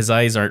 His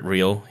eyes aren't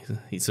real,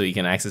 so he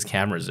can access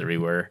cameras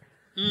everywhere.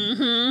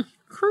 Mm-hmm.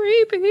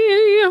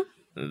 Creepy.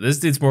 This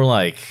dude's more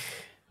like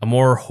a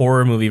more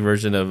horror movie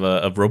version of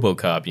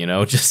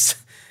RoboCop, just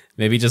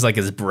maybe just like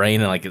his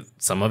brain and like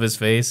some of his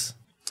face.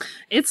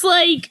 It's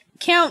like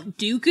Count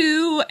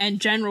Dooku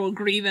and General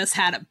Grievous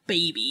had a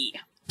baby.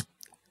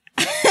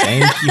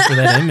 Thank you for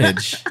that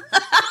image.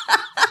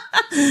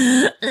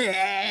 You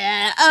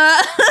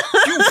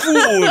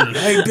fool!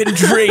 I've been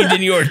trained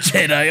in your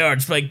Jedi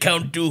arts by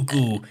Count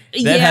Dooku.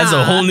 That has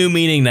a whole new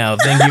meaning now.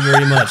 Thank you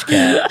very much,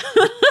 Kat.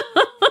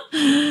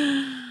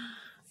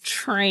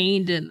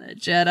 Trained in the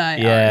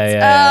Jedi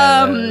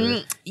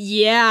arts.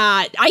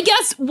 Yeah. I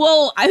guess,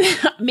 well,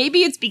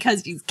 maybe it's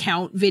because he's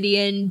Count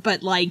Vidian,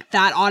 but like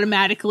that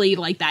automatically,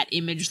 like that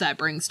image that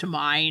brings to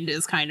mind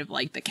is kind of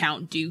like the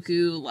Count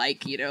Dooku,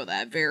 like,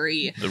 that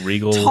very the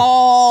regal,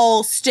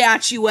 tall,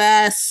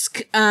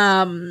 statuesque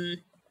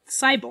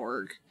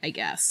cyborg, I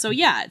guess. So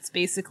yeah, it's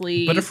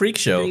basically... But a freak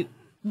show.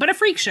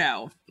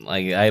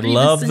 Like, I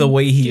love the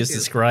way he is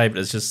described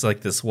as just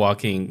like this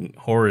walking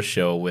horror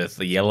show with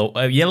the yellow,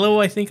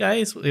 I think,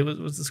 eyes. It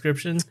was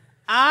description.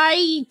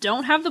 I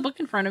don't have the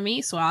book in front of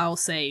me, so I'll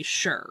say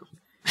sure.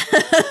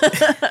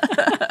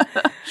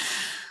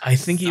 I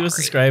think he was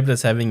described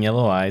as having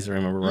yellow eyes, I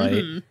remember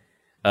right.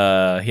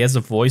 Mm-hmm. He has a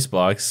voice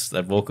box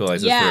that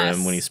vocalizes for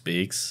him when he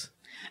speaks.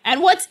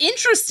 And what's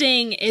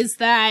interesting is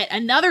that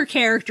another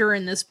character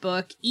in this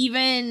book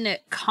even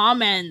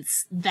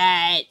comments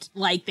that,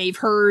 like, they've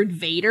heard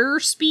Vader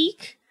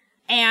speak,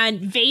 and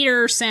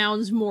Vader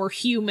sounds more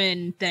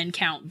human than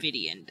Count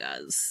Vidian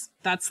does.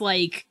 That's,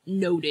 like,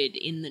 noted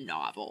in the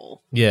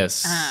novel.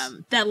 Yes.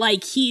 That,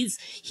 like, he's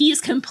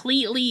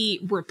completely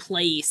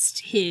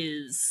replaced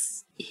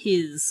his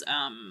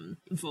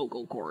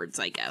vocal cords,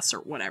 I guess, or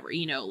whatever.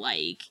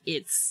 Like,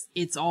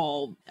 it's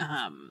all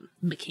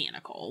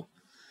mechanical.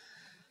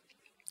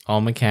 All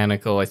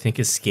mechanical. I think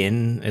his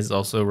skin is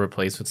also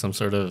replaced with some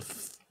sort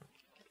of...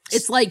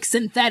 It's like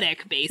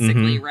synthetic,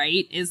 basically,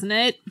 right? Isn't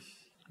it?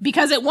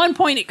 Because at one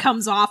point it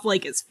comes off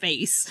like his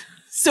face.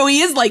 So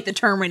he is like the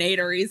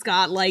Terminator. He's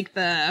got like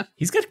the...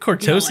 He's got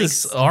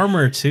Cortosis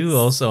armor too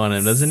also on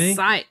him, doesn't he?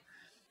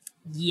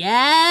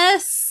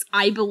 Yes,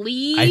 I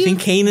believe. I think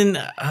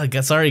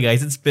Kanan... sorry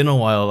guys, it's been a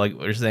while, like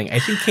we were saying. I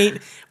think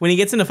Kanan... When he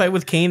gets in a fight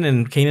with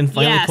Kanan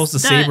finally pulls the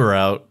saber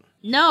out.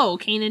 No,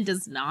 Kanan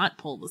does not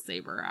pull the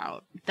saber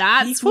out.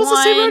 He pulls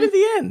the saber out at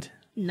the end.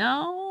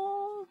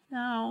 No.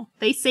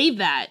 They save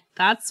that.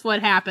 That's what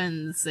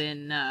happens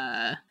in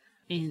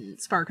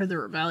Spark of the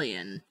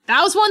Rebellion.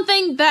 That was one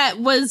thing that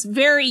was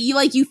very,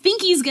 you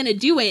think he's gonna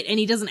do it, and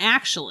he doesn't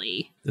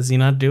actually. Does he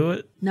not do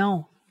it?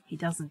 No, he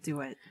doesn't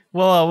do it.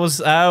 Well,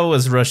 I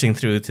was rushing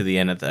through to the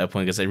end at that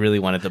point because I really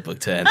wanted the book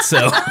to end,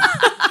 so...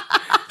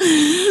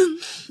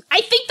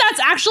 I think that's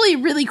actually a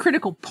really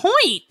critical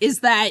point, is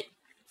that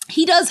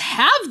he does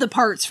have the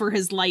parts for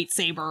his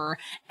lightsaber,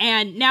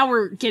 and now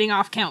we're getting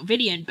off Count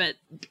Vidian, but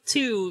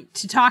to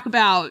talk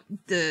about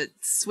the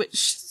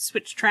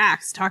switch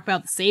tracks, talk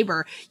about the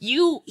saber.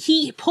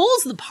 He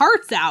pulls the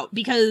parts out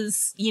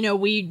because, you know,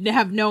 we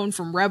have known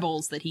from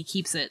Rebels that he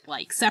keeps it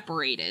like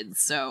separated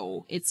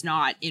so it's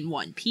not in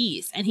one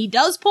piece. And he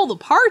does pull the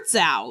parts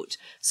out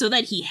so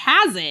that he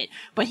has it,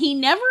 but he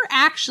never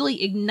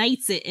actually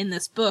ignites it in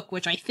this book,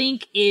 which I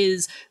think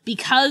is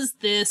because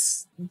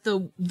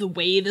the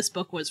way this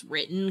book was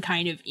written,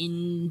 kind of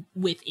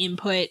with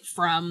input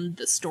from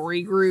the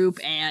story group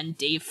and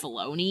Dave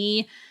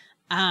Filoni.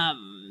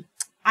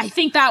 I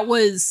think that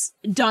was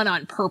done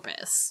on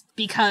purpose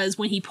because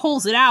when he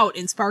pulls it out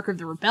in Spark of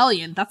the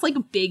Rebellion, that's like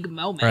a big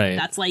moment. Right.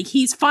 That's like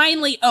he's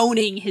finally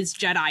owning his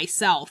Jedi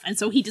self. And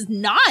so he does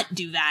not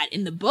do that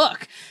in the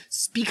book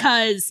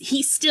because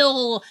he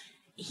still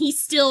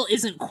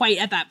isn't quite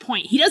at that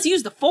point. He does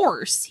use the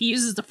Force. He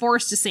uses the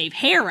Force to save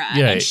Hera,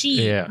 and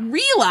she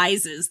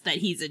realizes that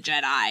he's a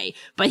Jedi,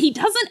 but he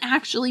doesn't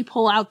actually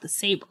pull out the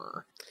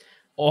saber.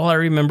 All I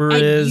remember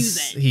is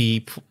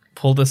he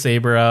pulled the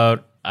saber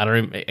out.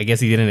 I guess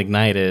he didn't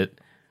ignite it,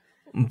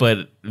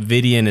 but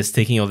Vidian is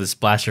taking all this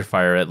splasher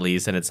fire at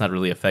least, and it's not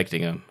really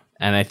affecting him.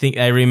 And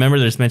I remember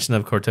there's mention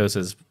of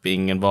Cortosas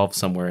being involved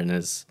somewhere in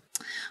his.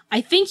 I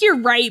think you're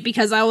right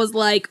because I was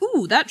like,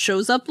 ooh, that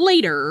shows up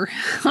later.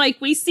 Like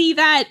we see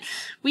that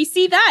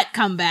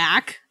come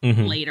back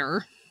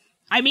later.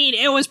 I mean,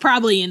 it was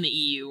probably in the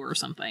EU or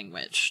something,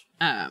 which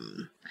I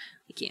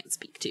can't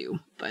speak to,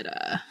 but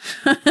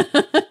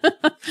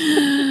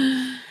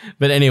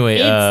But anyway,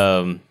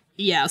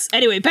 yes.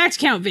 Anyway, back to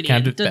Count Vidian.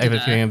 Count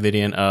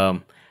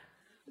Vidian.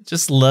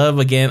 Just love,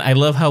 again, I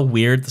love how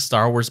weird the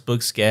Star Wars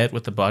books get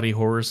with the body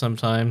horror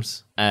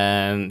sometimes.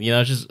 And, you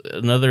know, just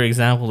another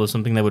example of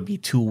something that would be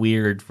too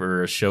weird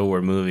for a show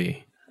or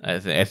movie.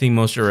 I think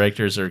most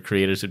directors or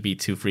creators would be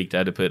too freaked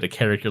out to put a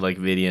character like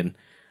Vidian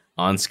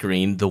on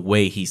screen the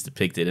way he's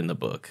depicted in the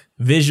book.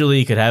 Visually,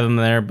 you could have him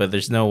there, but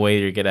there's no way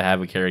you're going to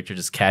have a character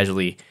just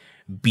casually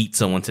beat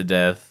someone to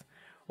death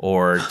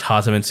or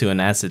toss him into an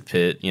acid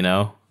pit, you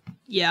know?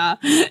 Yeah.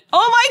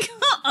 Oh my god.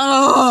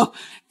 Oh,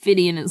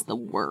 Vidian is the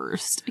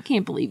worst. I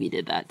can't believe he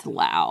did that to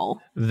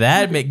Lau.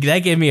 That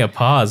gave me a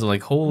pause. I'm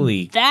like,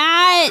 holy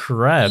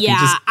crap.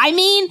 Yeah. I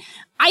mean,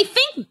 I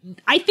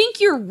think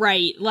you're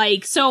right.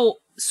 Like, so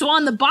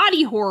on the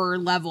body horror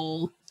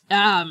level,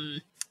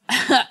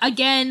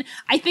 again,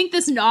 I think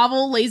this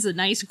novel lays a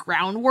nice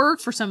groundwork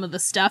for some of the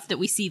stuff that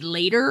we see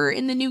later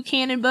in the new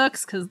canon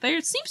books, because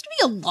there seems to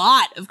be a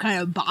lot of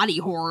kind of body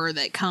horror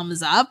that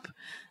comes up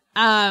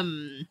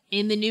in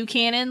the new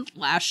canon.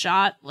 Last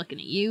shot, looking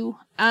at you.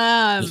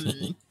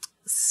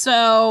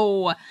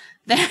 So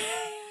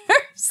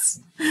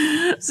there's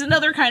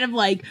another kind of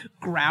like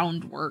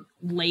groundwork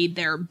laid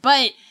there,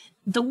 but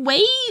the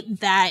way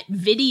that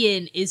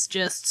Vidian is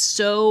just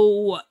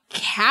so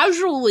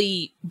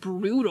casually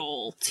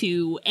brutal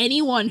to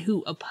anyone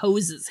who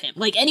opposes him,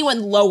 like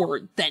anyone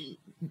lower than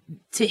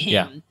to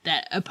him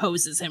that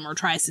opposes him or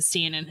tries to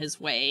stand in his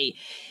way,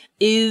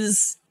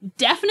 is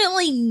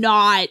definitely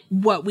not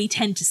what we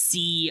tend to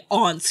see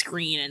on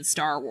screen in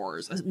Star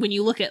Wars. When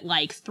you look at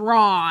like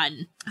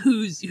Thrawn,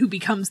 who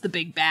becomes the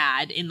big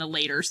bad in the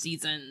later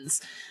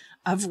seasons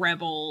of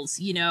Rebels,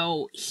 you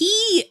know,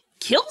 he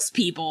kills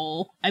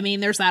people. I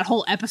mean, there's that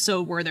whole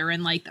episode where they're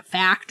in like the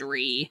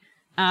factory,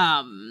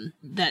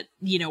 that,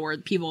 you know, where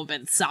people have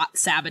been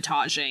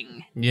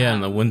sabotaging. Yeah,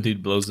 and the one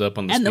dude blows up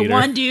on the speeder. And the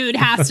one dude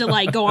has to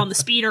like go on the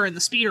speeder and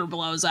the speeder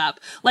blows up.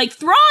 Like,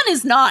 Thrawn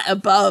is not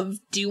above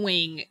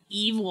doing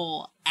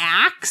evil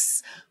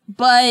acts,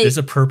 but there's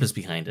a purpose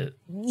behind it.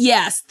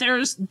 Yes,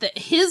 there's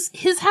his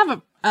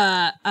have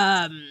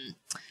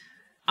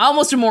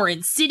almost a more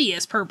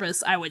insidious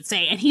purpose, I would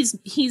say, and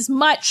he's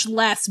much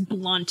less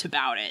blunt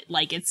about it.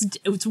 Like,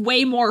 it's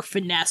way more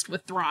finessed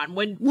with Thrawn,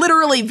 when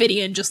literally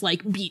Vidian just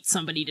like beats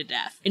somebody to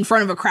death in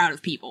front of a crowd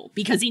of people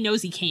because he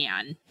knows he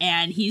can,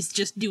 and he's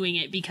just doing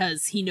it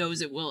because he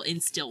knows it will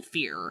instill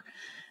fear,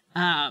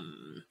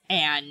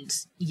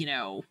 and you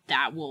know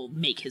that will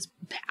make his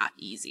path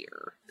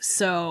easier.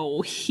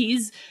 So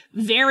he's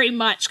very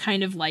much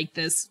kind of like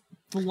this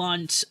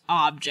blunt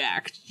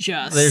object,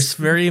 just there's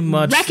very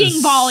much wrecking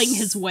balling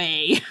his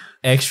way.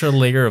 Extra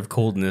layer of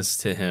coldness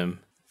to him.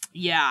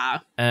 Yeah.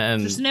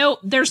 And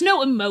there's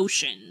no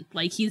emotion.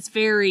 Like, he's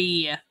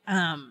very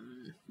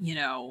you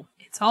know,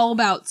 it's all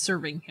about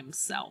serving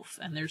himself,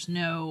 and there's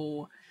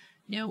no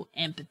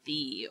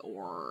empathy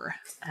or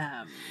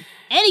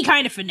any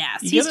kind of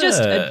finesse. You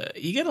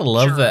gotta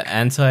love jerk. the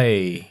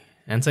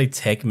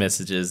anti-tech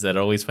messages that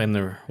always find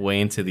their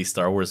way into these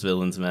Star Wars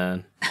villains,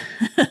 man.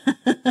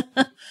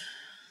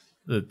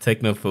 The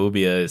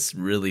technophobia is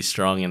really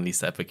strong in these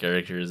type of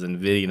characters, and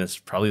Vidian is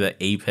probably the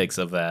apex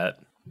of that,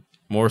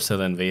 more so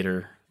than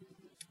Vader.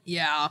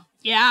 Yeah.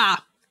 I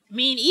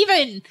mean,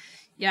 even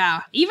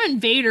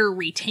Vader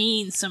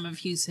retains some of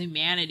his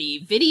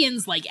humanity.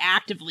 Vidian's like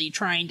actively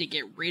trying to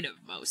get rid of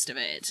most of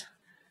it.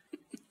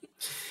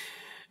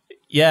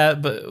 Yeah,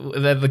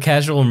 but the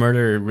casual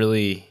murder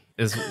really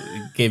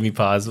gave me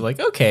pause.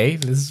 Like, okay,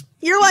 this.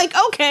 You're like,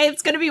 okay,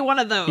 it's gonna be one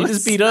of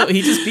those. He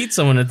just beat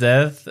someone to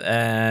death,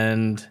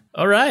 and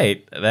all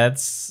right,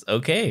 that's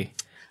okay.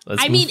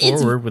 Let's move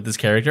forward with this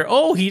character.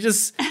 Oh, he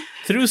just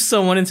threw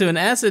someone into an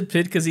acid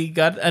pit because he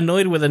got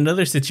annoyed with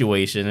another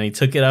situation and he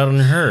took it out on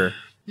her.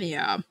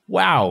 Yeah.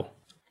 Wow.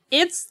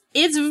 It's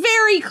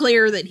very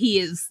clear that he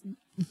is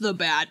the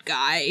bad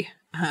guy.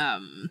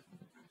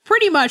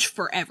 Pretty much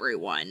for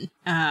everyone.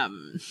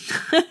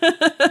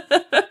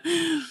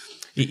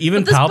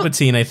 Even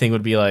Palpatine, I think,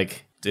 would be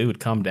like, dude,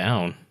 calm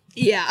down.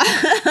 Yeah.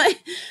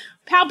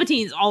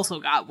 Palpatine's also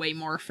got way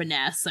more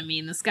finesse. I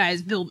mean, this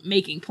guy's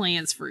making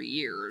plans for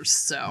years,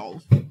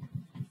 so...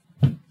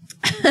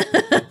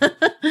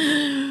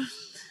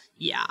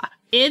 Yeah.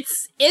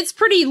 It's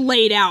pretty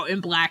laid out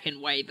in black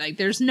and white. Like,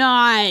 there's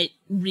not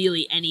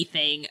really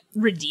anything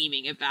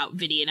redeeming about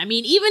Vidian. I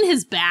mean, even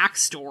his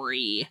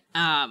backstory,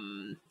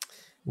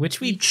 which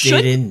we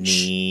didn't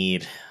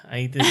need.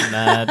 I did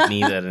not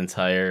need that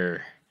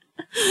entire...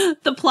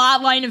 The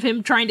plot line of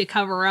him trying to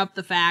cover up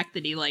the fact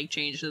that he, like,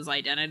 changed his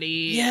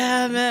identity.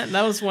 Yeah, man,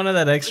 that was one of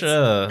that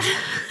extra...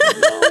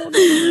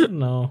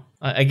 No.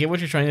 I get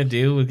what you're trying to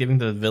do with giving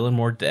the villain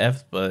more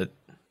depth, but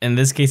in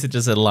this case, it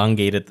just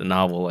elongated the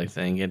novel, I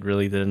think. It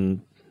really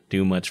didn't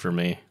do much for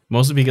me.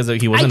 Mostly because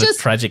he wasn't a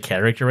tragic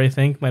character, I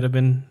think, might have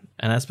been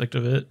an aspect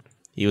of it.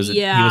 He was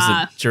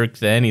a jerk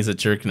then, he's a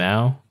jerk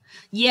now.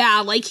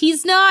 Yeah, like,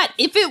 he's not...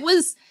 If it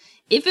was...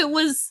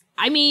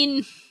 I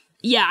mean...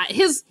 Yeah,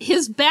 his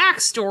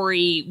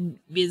backstory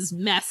is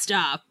messed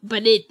up,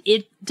 but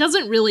it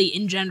doesn't really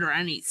engender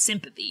any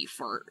sympathy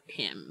for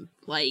him.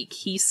 Like,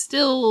 he's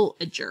still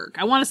a jerk.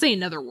 I want to say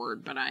another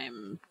word, but I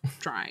am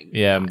trying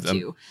not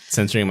to. I'm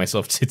censoring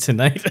myself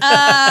tonight.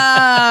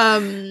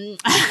 And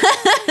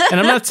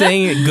I'm not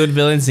saying good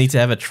villains need to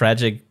have a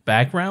tragic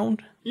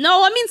background.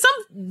 No, I mean, some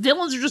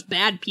villains are just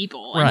bad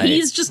people, and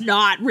he's just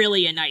not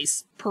really a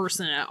nice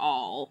person at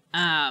all.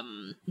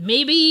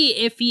 Maybe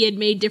if he had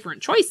made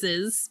different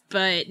choices,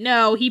 but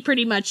no, he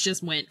pretty much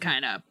just went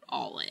kind of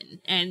all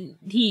in, and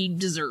he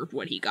deserved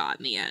what he got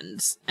in the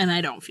end, and I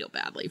don't feel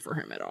badly for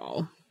him at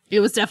all. It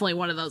was definitely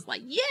one of those,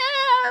 like,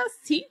 yes,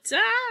 he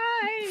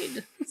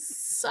died!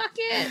 Suck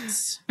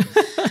it!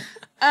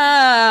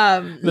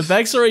 The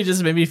backstory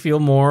just made me feel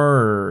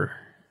more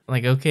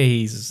like, okay,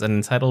 he's an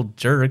entitled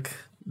jerk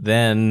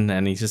then,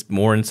 and he's just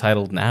more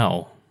entitled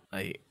now.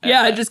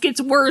 It just gets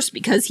worse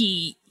because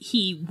he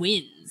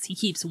wins. He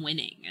keeps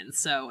winning, and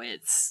so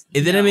it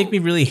didn't make me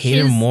really hate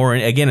him more.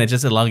 Again, it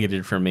just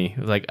elongated for me.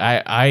 Like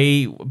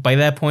I by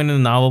that point in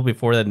the novel,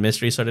 before that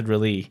mystery started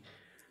really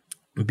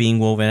being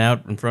woven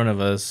out in front of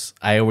us,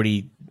 I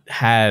already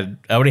had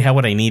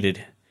what I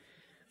needed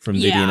from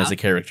Vidian as a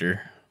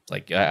character.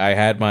 Like I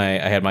had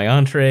my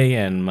entree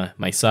and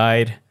my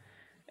side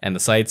and the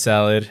side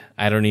salad.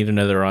 I don't need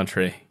another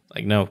entree.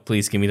 Like, no,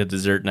 please give me the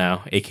dessert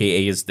now,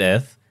 aka his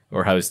death,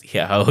 or how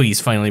he's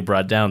finally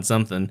brought down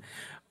something.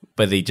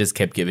 But they just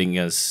kept giving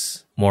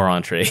us more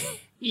entree.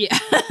 Yeah.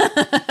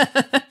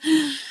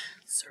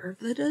 Serve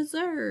the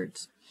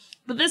dessert.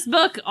 But this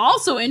book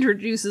also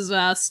introduces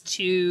us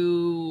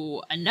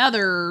to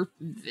another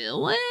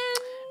villain.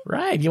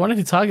 Right, you wanted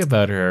to talk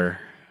about her.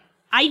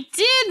 I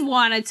did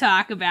want to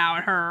talk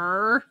about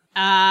her.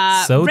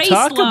 So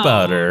talk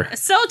about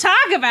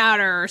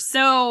her.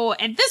 So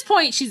at this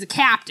point, she's a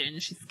captain.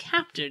 She's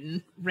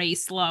Captain Ray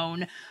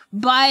Sloan.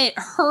 But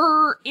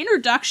her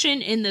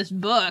introduction in this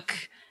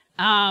book,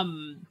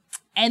 and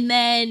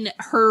then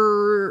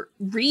her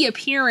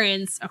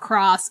reappearance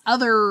across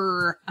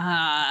other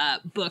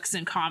books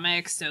and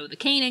comics, so the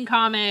Kanan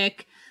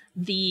comic,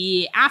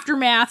 the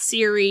Aftermath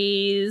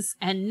series,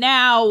 and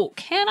now,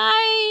 can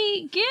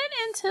I get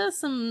into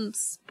some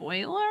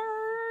spoilers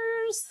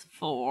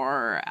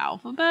for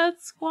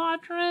Alphabet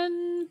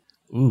Squadron?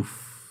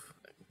 Oof.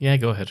 Yeah,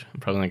 go ahead. I'm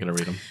probably not going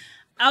to read them.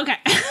 Okay.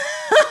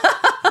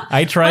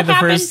 I tried the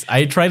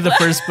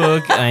first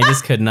book and I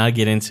just could not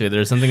get into it.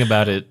 There's something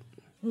about it.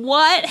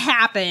 What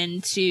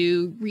happened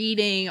to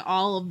reading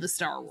all of the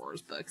Star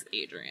Wars books,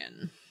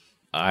 Adrian?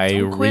 I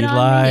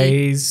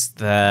realized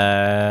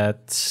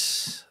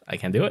that I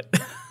can't do it.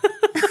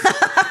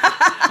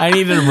 I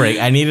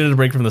needed a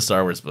break from the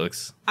Star Wars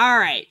books. All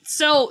right.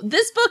 So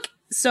this book,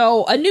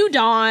 A New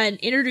Dawn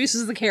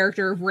introduces the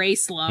character of Ray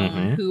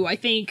Sloan, who I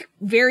think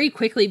very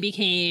quickly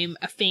became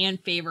a fan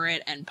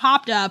favorite and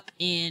popped up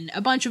in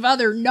a bunch of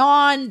other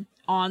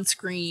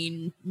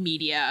non-on-screen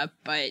media,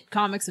 but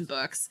comics and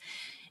books,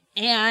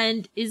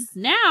 and is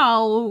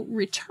now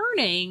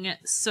returning.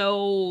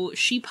 So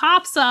she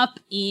pops up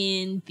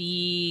in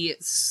the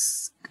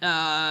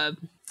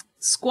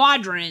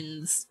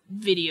Squadrons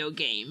video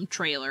game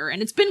trailer,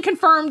 and it's been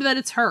confirmed that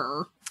it's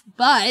her,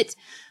 but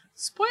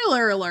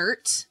spoiler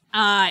alert,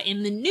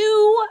 in the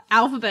new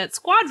Alphabet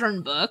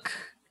Squadron book,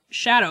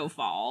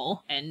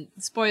 Shadowfall, and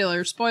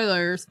spoiler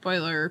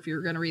if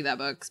you're gonna read that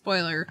book,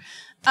 spoiler,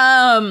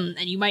 and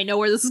you might know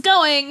where this is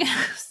going,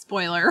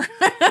 spoiler,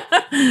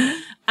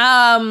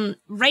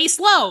 Ray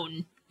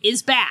Sloan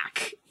is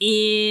back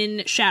in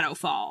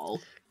Shadowfall.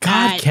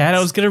 God, Kat, I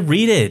was gonna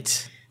read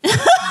it.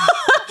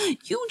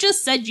 You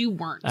just said you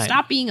weren't.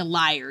 Stop being a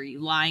liar, you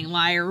lying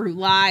liar who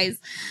lies.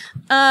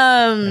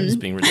 I'm just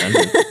being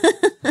redundant.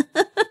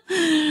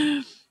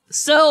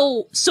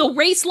 So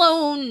Ray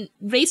Sloan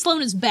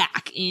is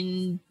back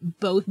in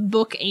both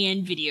book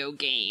and video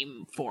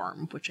game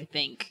form, which I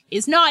think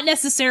is not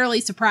necessarily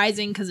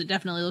surprising because it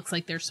definitely looks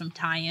like there's some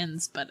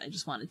tie-ins, but I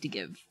just wanted to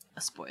give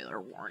a spoiler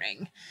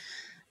warning.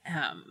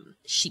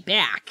 She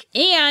back.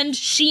 And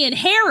she and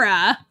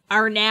Hera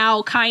are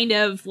now kind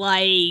of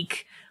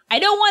like, I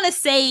don't want to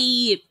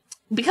say,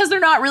 because they're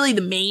not really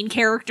the main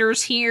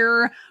characters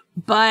here,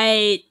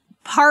 but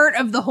part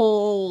of the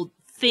whole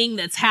thing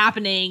that's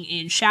happening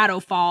in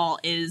Shadowfall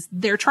is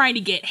they're trying to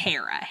get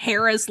Hera.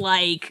 Hera's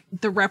like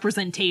the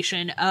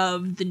representation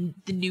of the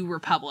New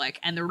Republic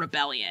and the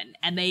rebellion,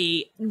 and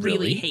they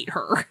really hate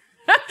her.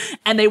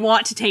 And they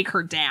want to take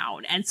her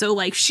down. And so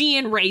like she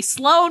and Ray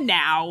Sloan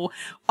now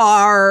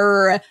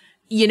are,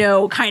 you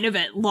know, kind of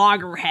at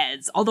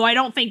loggerheads. Although I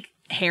don't think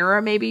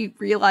Hera maybe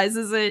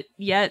realizes it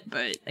yet,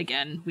 but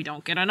again, we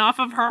don't get enough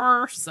of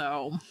her,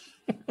 so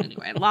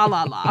anyway, la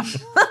la la.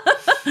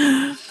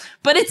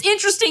 But it's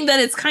interesting that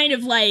it's kind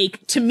of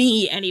like, to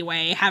me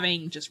anyway,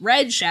 having just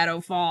read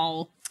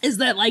Shadowfall, is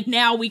that like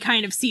now we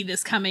kind of see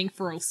this coming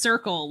full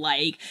circle.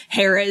 Like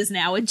Hera is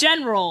now a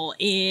general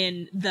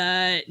in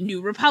the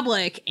New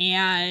Republic,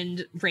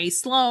 and Ray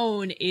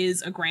Sloan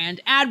is a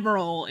Grand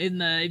Admiral in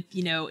the,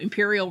 you know,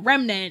 Imperial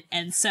Remnant.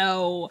 And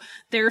so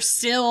they're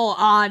still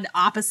on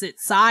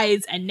opposite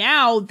sides, and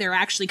now they're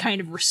actually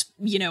kind of,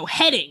 you know,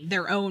 heading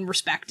their own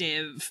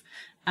respective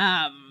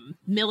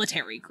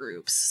military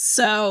groups.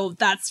 So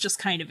that's just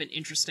kind of an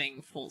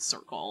interesting full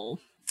circle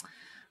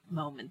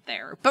moment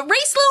there. But Ray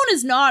Sloan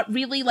is not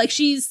really like,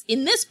 she's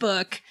in this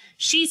book,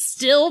 she's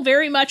still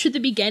very much at the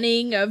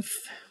beginning of,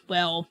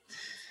 well,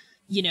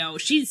 you know,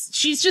 she's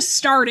just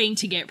starting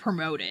to get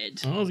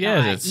promoted. Oh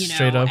yeah, that's you know,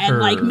 straight up and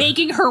her, like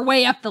making her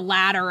way up the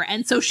ladder.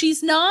 And so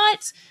she's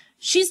not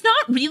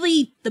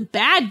really the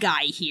bad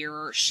guy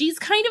here. She's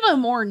kind of a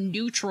more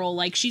neutral,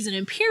 like she's an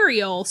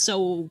Imperial,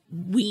 so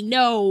we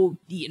know,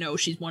 you know,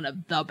 she's one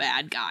of the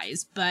bad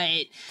guys,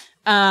 but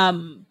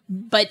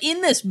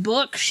in this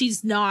book,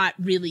 she's not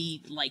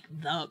really like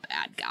the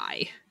bad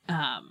guy.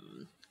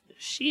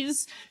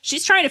 She's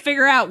trying to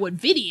figure out what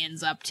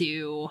Vidian's up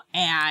to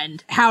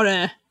and how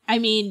to, I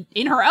mean,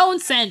 in her own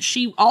sense,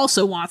 she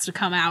also wants to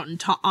come out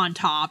and on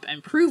top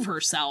and prove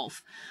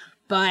herself,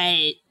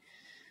 but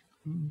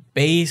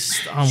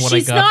based on what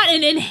I got,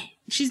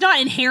 she's not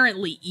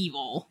inherently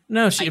evil.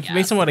 No,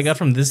 based on what I got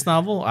from this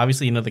novel,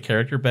 obviously you know the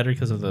character better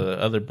because of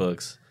the other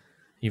books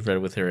you've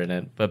read with her in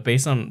it. But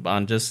based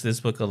on just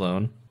this book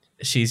alone,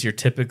 she's your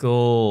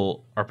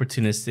typical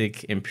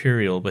opportunistic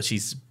Imperial, but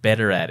she's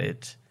better at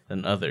it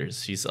than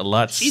others. She's a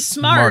lot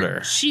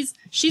smarter. She's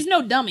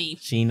no dummy.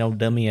 She ain't no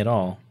dummy at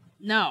all.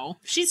 No,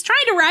 she's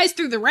trying to rise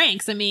through the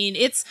ranks. I mean,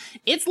 it's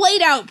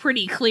laid out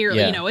pretty clearly.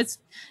 Yeah. You know, it's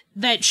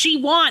that she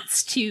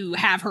wants to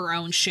have her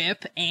own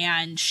ship,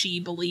 and she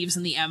believes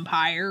in the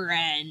Empire,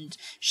 and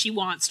she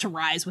wants to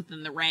rise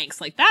within the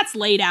ranks. Like, that's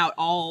laid out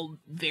all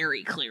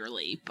very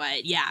clearly.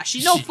 But yeah,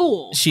 she's no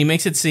fool. She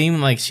makes it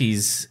seem like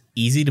she's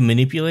easy to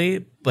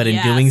manipulate, but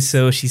in doing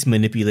so, she's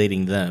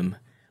manipulating them,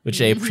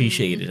 which I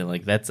appreciated. And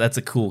like that's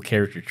a cool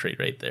character trait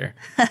right there.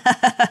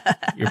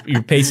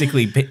 you're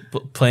basically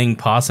playing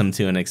possum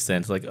to an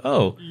extent. Like,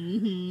 oh,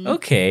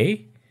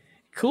 okay.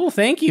 Cool,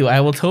 thank you. I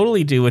will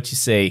totally do what you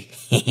say.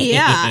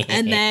 Yeah,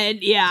 and then,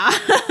 yeah.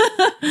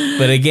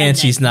 But again,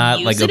 she's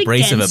not like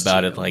abrasive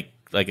about it like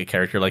a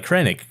character like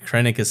Krennic.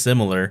 Krennic is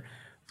similar,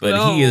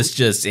 but he is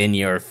just in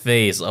your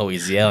face,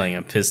 always yelling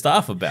and pissed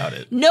off about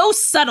it. No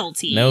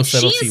subtlety. No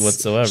subtlety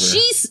whatsoever.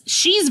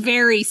 She's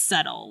very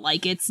subtle.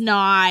 Like, it's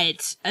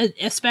not,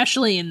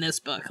 especially in this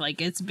book,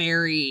 like, it's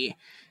very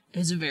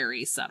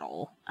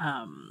subtle.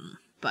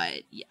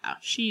 But yeah,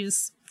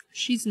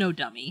 She's no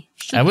dummy.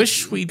 I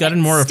wish we got in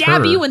more of her.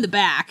 Stab you in the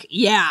back.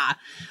 Yeah.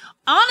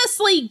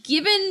 Honestly,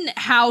 given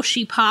how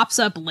she pops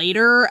up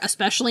later,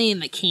 especially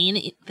in the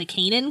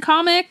Kanan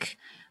comic,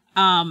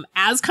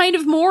 as kind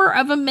of more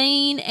of a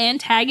main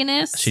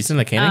antagonist. She's in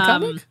the Kanan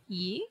comic?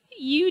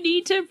 You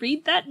need to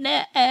read that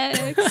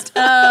next.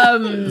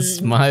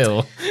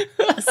 Smile.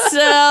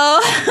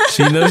 So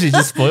she knows she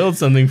just spoiled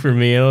something for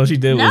me. All she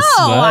did was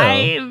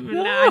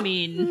smile. I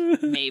mean,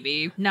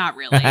 maybe. Not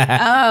really.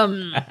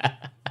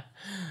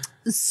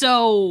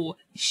 So,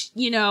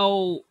 you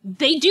know,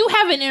 they do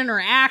have an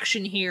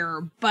interaction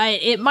here, but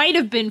it might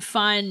have been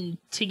fun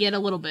to get a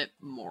little bit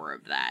more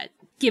of that,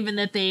 given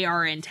that they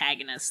are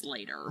antagonists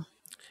later.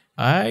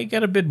 I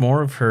got a bit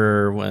more of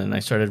her when I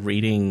started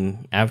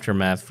reading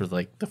Aftermath for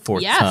like the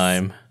fourth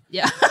time.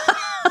 Yeah.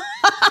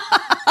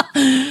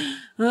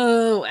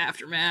 Oh,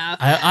 Aftermath.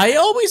 I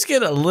always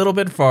get a little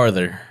bit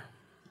farther.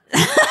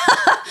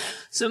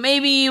 So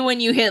maybe when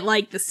you hit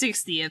like the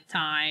 60th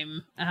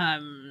time,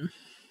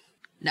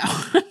 no.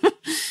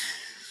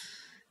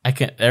 I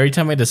can't. Every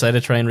time I decide to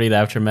try and read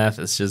Aftermath,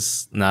 it's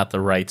just not the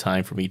right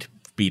time for me to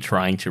be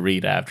trying to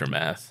read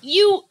Aftermath.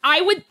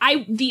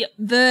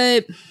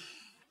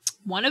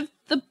 One of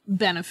the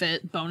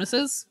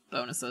bonuses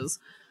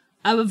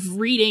of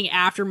reading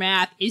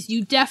Aftermath is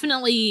you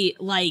definitely,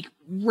 like,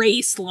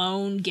 Ray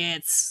Sloan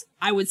gets,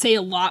 I would say,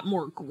 a lot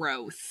more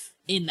growth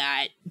in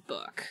that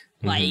book.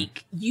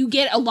 Like, you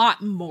get a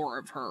lot more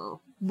of her,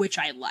 which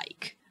I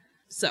like.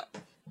 So,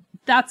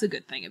 that's a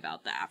good thing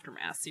about the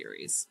Aftermath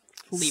series.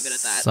 Leave it at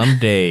that.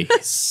 Someday.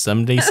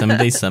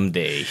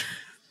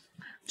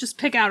 Just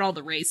pick out all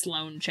the Ray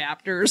Sloan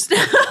chapters.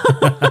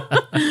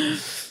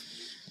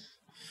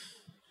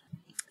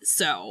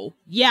 So,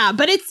 yeah,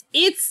 but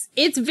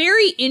it's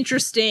very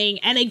interesting.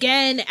 And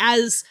again,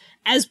 as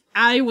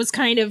I was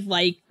kind of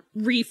like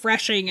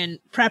refreshing and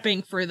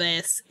prepping for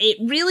this, it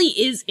really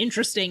is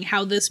interesting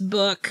how this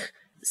book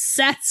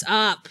sets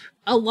up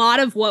a lot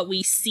of what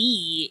we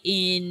see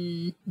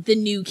in the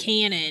new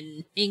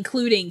canon,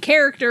 including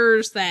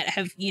characters that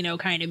have, you know,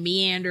 kind of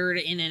meandered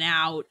in and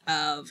out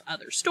of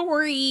other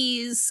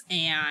stories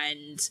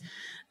and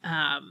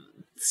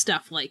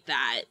stuff like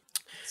that.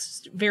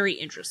 It's very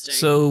interesting.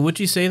 So would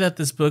you say that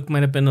this book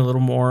might have been a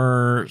little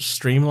more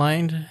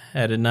streamlined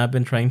had it not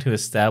been trying to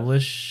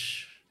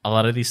establish a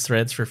lot of these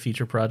threads for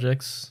future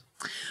projects?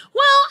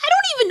 Well, I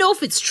don't even know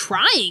if it's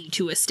trying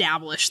to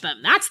establish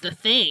them. That's the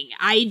thing.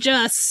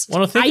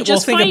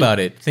 Think about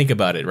it. Think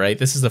about it, right?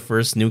 This is the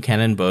first new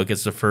canon book.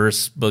 It's the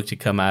first book to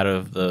come out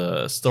of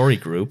the story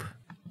group.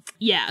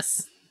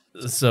 Yes.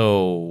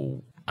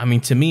 So, I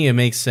mean, to me, it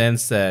makes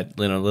sense that,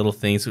 you know, little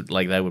things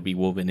like that would be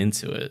woven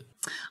into it.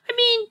 I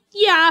mean,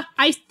 yeah,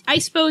 I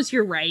suppose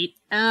you're right,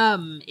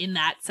 in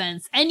that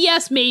sense. And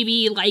yes,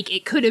 maybe, like,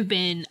 it could have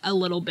been a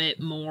little bit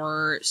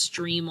more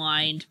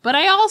streamlined. But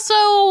I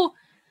also...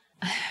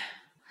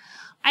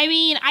 I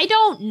mean, I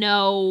don't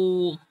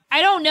know,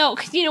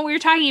 because, you know, we were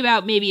talking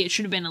about maybe it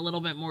should have been a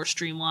little bit more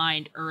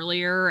streamlined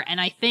earlier,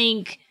 and I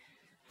think,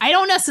 I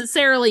don't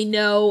necessarily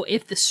know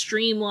if the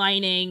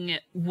streamlining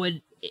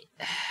would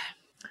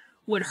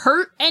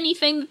hurt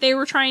anything that they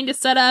were trying to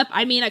set up.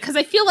 I mean, because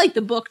I feel like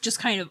the book just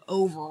kind of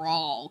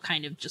overall,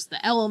 kind of just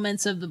the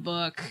elements of the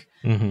book,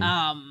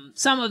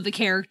 some of the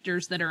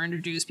characters that are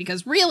introduced,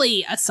 because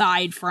really,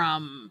 aside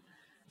from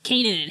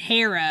Kanan and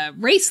Hera,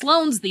 Ray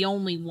Sloane's the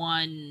only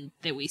one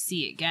that we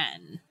see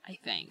again, I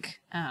think.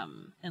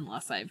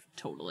 Unless I've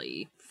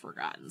totally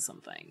forgotten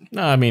something.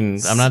 No, I mean,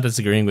 I'm not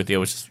disagreeing with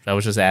you. I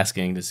was just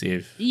asking to see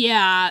if...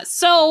 Yeah,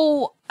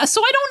 so I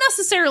don't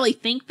necessarily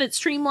think that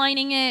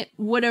streamlining it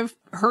would have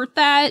hurt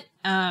that.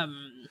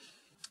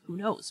 Who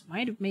knows?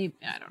 Might have made...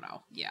 I don't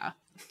know. Yeah.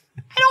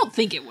 I don't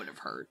think it would have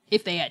hurt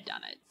if they had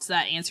done it. Does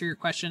that answer your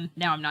question?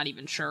 Now I'm not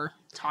even sure.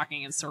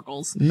 Talking in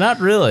circles. Not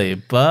really,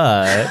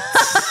 but...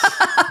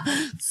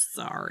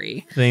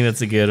 Sorry. I think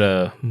that's a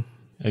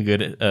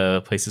good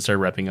place to start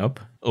wrapping up.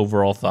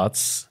 Overall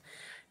thoughts,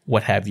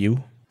 what have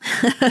you?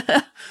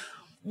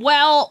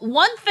 Well,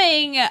 one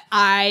thing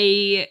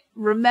I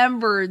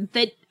remembered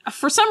that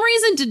for some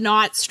reason did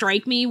not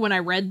strike me when I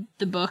read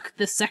the book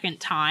the second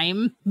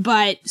time,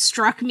 but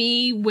struck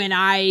me when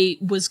I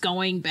was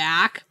going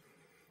back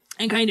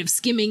and kind of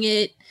skimming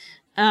it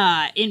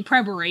in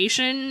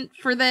preparation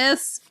for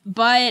this,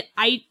 but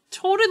I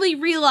totally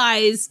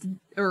realized,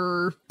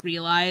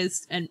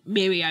 and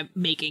maybe I'm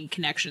making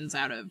connections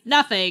out of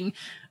nothing,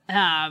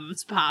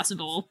 it's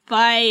possible,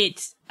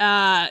 but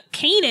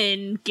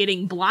Kanan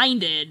getting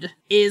blinded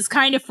is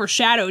kind of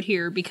foreshadowed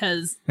here,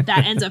 because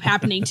that ends up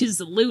happening to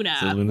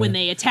Zeluna when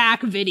they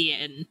attack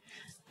Vidian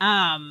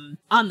on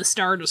the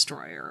Star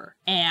Destroyer,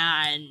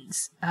 and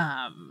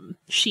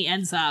she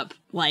ends up,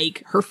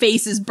 like, her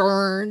face is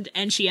burned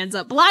and she ends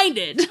up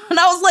blinded, and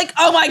I was like,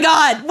 oh my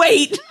god,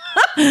 wait.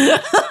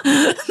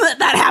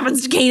 That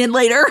happens to Kanan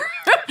later.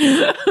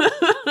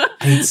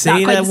 I'd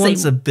say that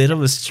one's a bit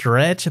of a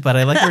stretch, but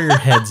I like where your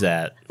head's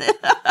at.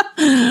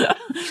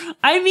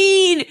 I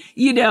mean,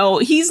 you know,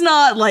 he's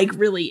not, like,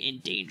 really in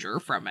danger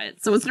from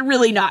it, so it's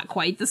really not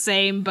quite the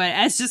same, but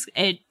it's just,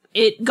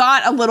 it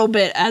got a little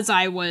bit as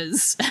I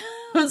was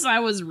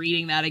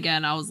reading that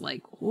again. I was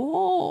like,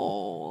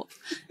 whoa.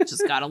 It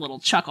just got a little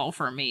chuckle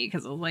from me,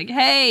 because I was like,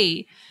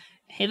 hey,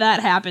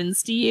 that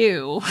happens to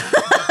you.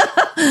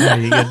 Yeah,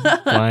 you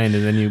get blind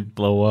and then you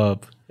blow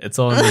up. It's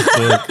all in this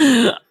book.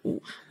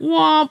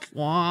 Womp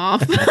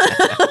womp.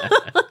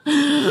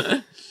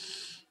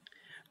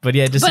 But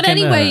yeah, just to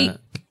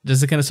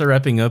kind of start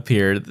wrapping up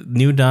here,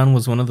 New Dawn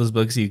was one of those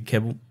books you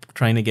kept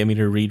trying to get me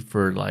to read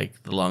for,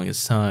 like, the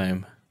longest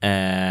time.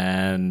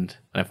 And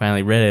when I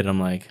finally read it, I'm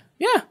like,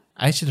 yeah,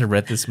 I should have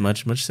read this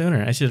much, much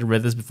sooner. I should have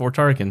read this before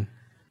Tarkin.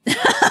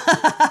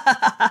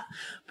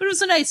 But it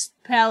was a nice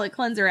palate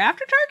cleanser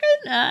after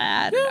Tarkin?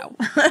 I don't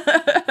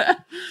know.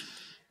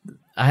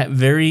 I have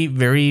very,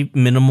 very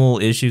minimal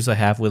issues I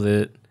have with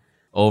it.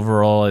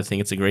 Overall, I think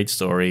it's a great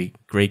story,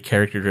 great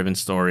character-driven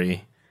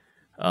story.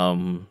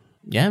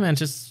 Yeah, man, it's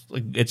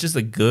just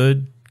a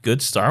good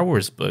Star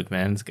Wars book,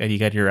 man. You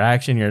got your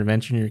action, your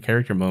adventure, and your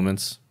character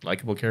moments.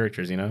 Likeable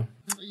characters, you know?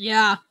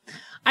 Yeah.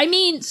 I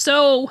mean,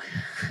 so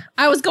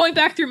I was going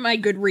back through my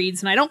Goodreads,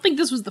 and I don't think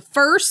this was the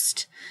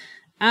first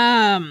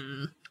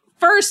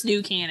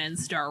new canon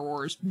Star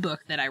Wars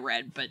book that I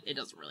read, but it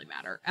doesn't really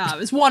matter. It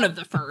was one of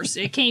the first.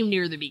 It came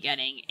near the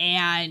beginning,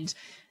 and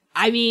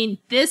I mean,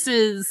 this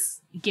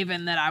is,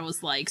 given that I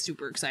was like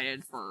super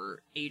excited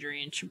for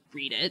Adrian to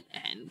read it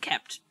and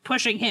kept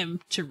pushing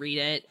him to read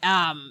it,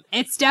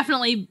 it's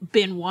definitely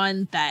been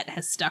one that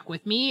has stuck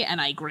with me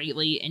and I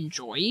greatly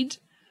enjoyed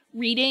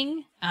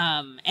reading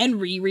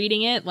and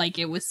rereading it. Like,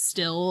 it was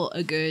still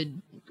a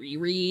good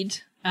reread.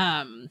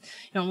 When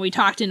we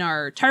talked in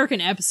our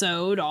Tarkin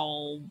episode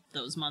all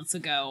those months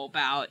ago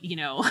about,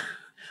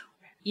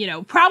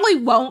 probably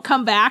won't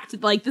come back to,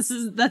 like, this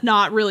is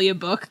not really a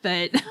book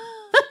that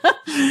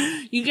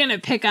you're gonna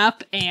pick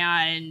up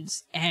and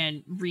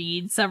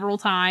read several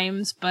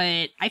times,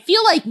 but I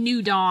feel like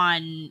New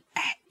Dawn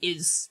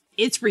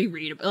it's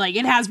rereadable. Like,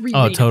 it has rereadability.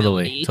 Oh,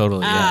 totally.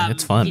 Yeah,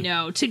 it's fun.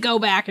 To go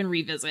back and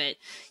revisit.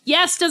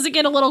 Yes, does it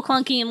get a little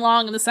clunky and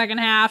long in the second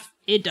half?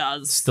 It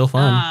does. Still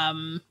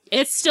fun.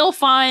 It's still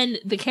fun.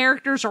 The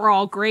characters are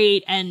all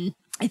great, and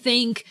I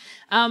think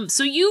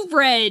so you've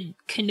read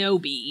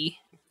Kenobi.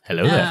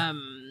 Hello there.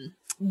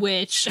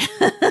 Which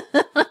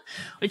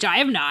I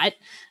have not.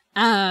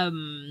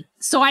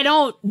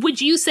 So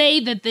would you say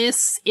that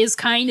this is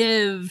kind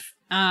of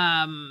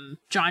John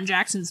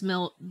Jackson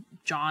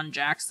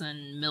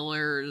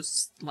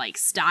Miller's like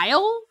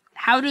style?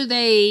 How do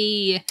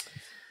they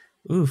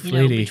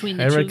lady,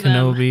 I read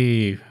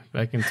Kenobi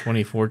back in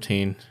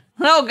 2014.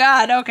 Oh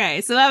god,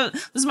 okay. So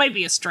this might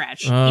be a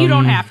stretch. You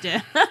don't have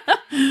to.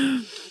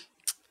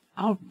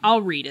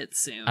 I'll read it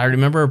soon. I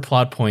remember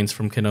plot points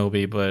from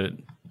Kenobi, but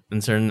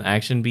in certain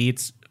action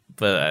beats,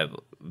 but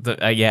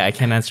I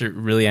can't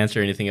really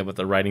answer anything about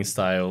the writing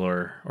style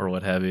or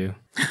what have you.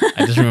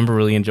 I just remember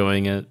really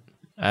enjoying it.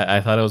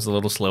 I thought it was a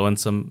little slow in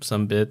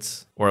some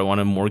bits, or I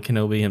wanted more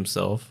Kenobi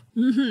himself.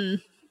 Mm-hmm.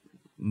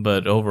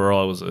 But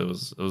overall, it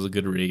was a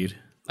good read.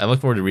 I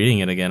look forward to reading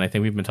it again. I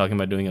think we've been talking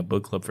about doing a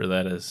book club for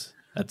that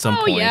at some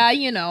point. Oh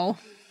yeah,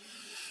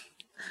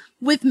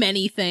 with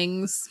many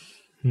things.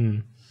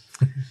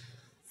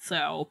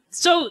 So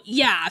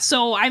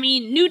I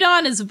mean, New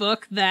Dawn is a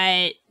book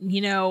that,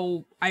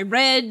 I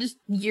read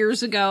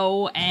years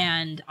ago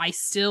and I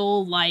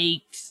still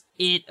liked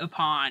it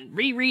upon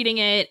rereading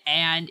it.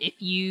 And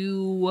if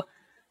you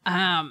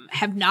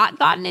have not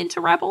gotten into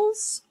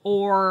Rebels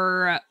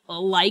or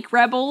like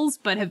Rebels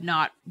but have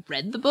not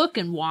read the book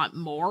and want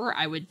more,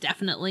 I would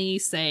definitely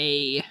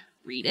say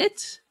read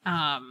it.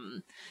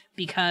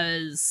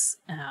 Because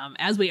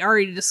as we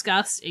already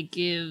discussed, it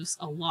gives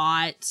a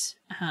lot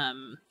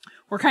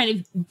or kind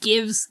of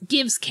gives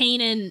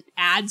Kanan,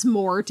 adds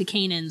more to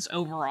Kanan's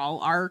overall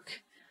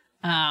arc,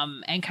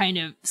 and kind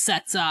of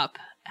sets up,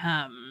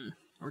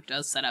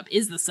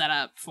 is the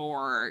setup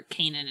for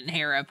Kanan and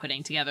Hera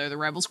putting together the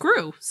Rebels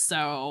crew.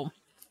 So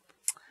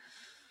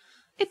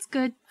it's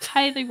good.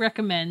 Highly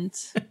recommend.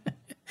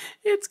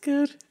 It's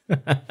good.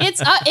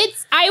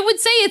 I would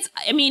say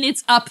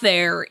it's up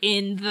there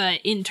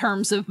in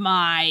terms of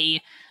my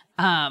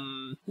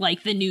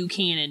like the new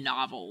canon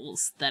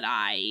novels that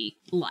I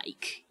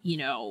like.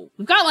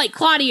 We've got like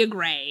Claudia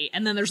Gray,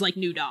 and then there's like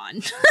New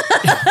Dawn.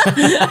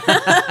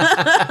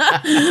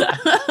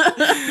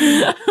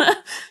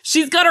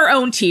 She's got her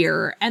own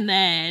tier, and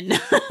then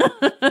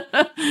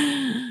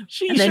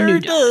she sure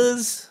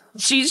does.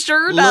 She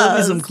sure does.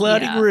 Love some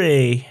Claudia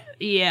Gray.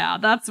 Yeah,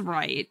 that's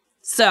right.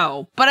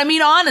 So, but I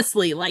mean,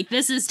 honestly, like,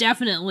 this is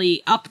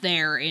definitely up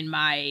there in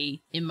my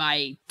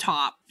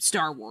top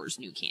Star Wars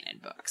new canon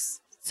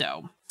books.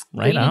 So,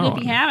 right on.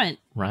 If you haven't,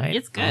 right,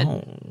 it's good.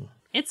 On.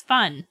 It's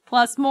fun.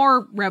 Plus,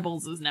 more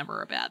Rebels is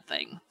never a bad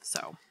thing.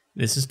 So,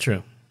 this is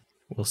true.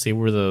 We'll see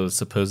where those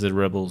supposed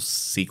Rebels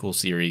sequel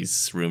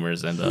series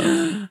rumors end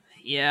up.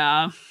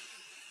 Yeah.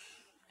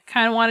 I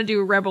kind of want to do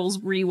a Rebels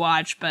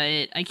rewatch,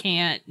 but I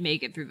can't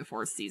make it through the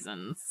 4th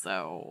season,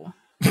 so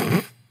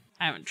I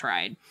haven't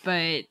tried.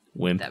 But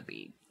that'd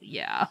be,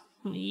 yeah,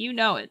 you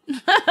know it.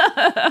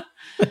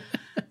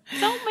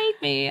 Don't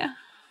make me.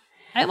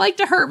 I like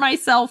to hurt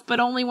myself, but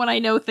only when I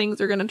know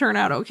things are going to turn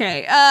out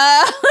okay. You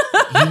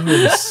are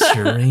the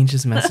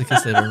strangest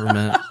masochist I've ever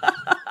met.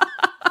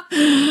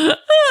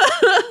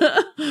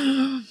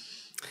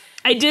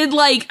 I did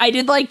like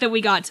that we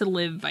got to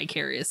live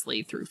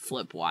vicariously through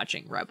Flip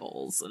watching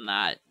Rebels, and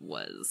that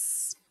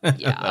was,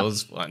 yeah. That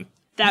was fun.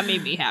 That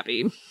made me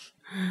happy.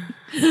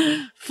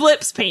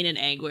 Flip's pain and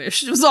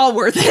anguish. It was all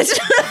worth it.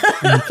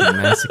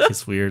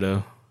 Masochist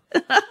weirdo.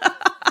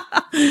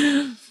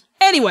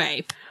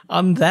 Anyway.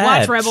 On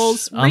that, watch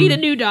Rebels, read A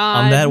New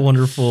Dawn. On that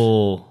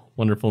wonderful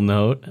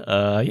note,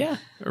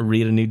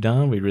 read A New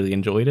Dawn. We really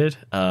enjoyed it.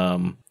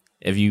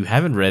 If you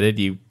haven't read it,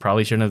 you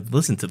probably shouldn't have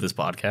listened to this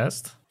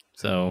podcast.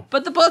 So,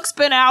 but the book's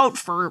been out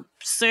for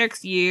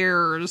 6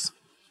 years.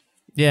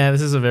 Yeah,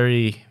 this is a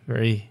very,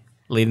 very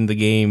late in the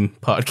game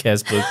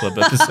podcast book club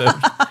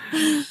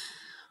episode.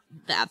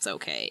 That's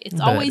okay. It's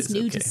always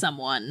new to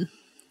someone.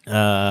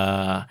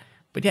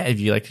 But yeah, if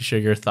you'd like to share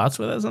your thoughts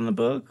with us on the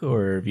book,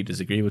 or if you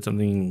disagree with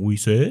something we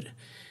said,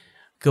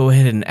 go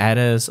ahead and add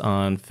us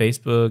on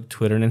Facebook,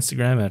 Twitter, and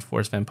Instagram at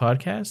Force Fan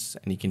Podcasts.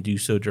 And you can do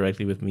so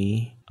directly with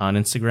me on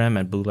Instagram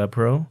at Blue Lab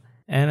Pro.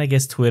 And I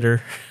guess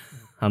Twitter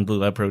on Blue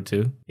Lab Pro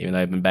too, even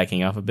though I've been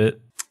backing off a bit.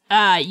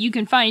 You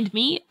can find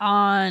me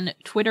on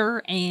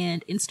Twitter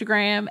and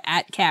Instagram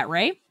at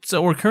CatRay.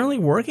 So we're currently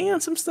working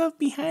on some stuff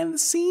behind the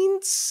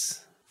scenes.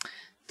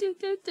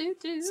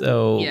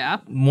 So yeah,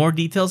 more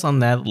details on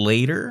that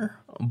later.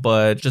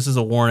 But just as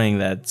a warning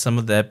that some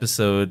of the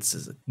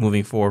episodes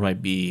moving forward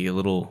might be a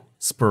little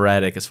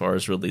sporadic as far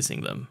as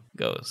releasing them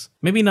goes.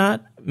 Maybe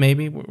not.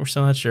 Maybe we're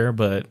still not sure.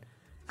 But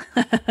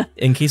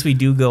in case we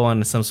do go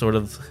on some sort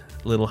of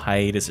little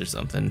hiatus or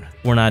something,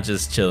 we're not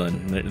just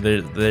chilling.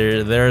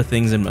 There are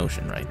things in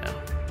motion right now.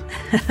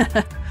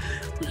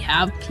 We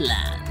have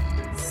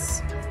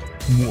plans.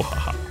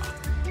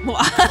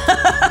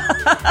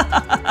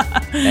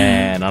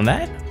 And on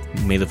that,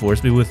 may the force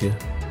be with you.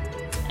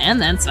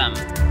 And then some.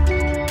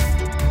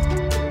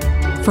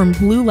 From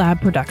Blue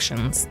Lab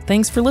Productions,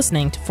 thanks for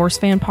listening to Force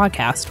Fan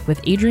Podcast with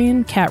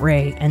Adrian,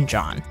 CatRay, and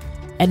John.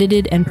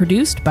 Edited and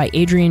produced by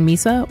Adrian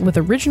Misa, with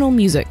original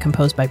music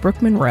composed by Brooke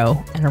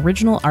Monroe and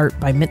original art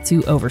by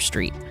Mitsu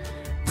Overstreet.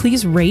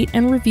 Please rate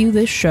and review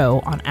this show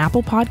on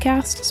Apple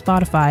Podcasts,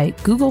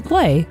 Spotify, Google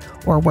Play,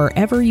 or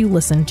wherever you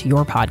listen to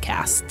your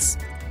podcasts.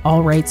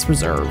 All rights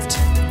reserved.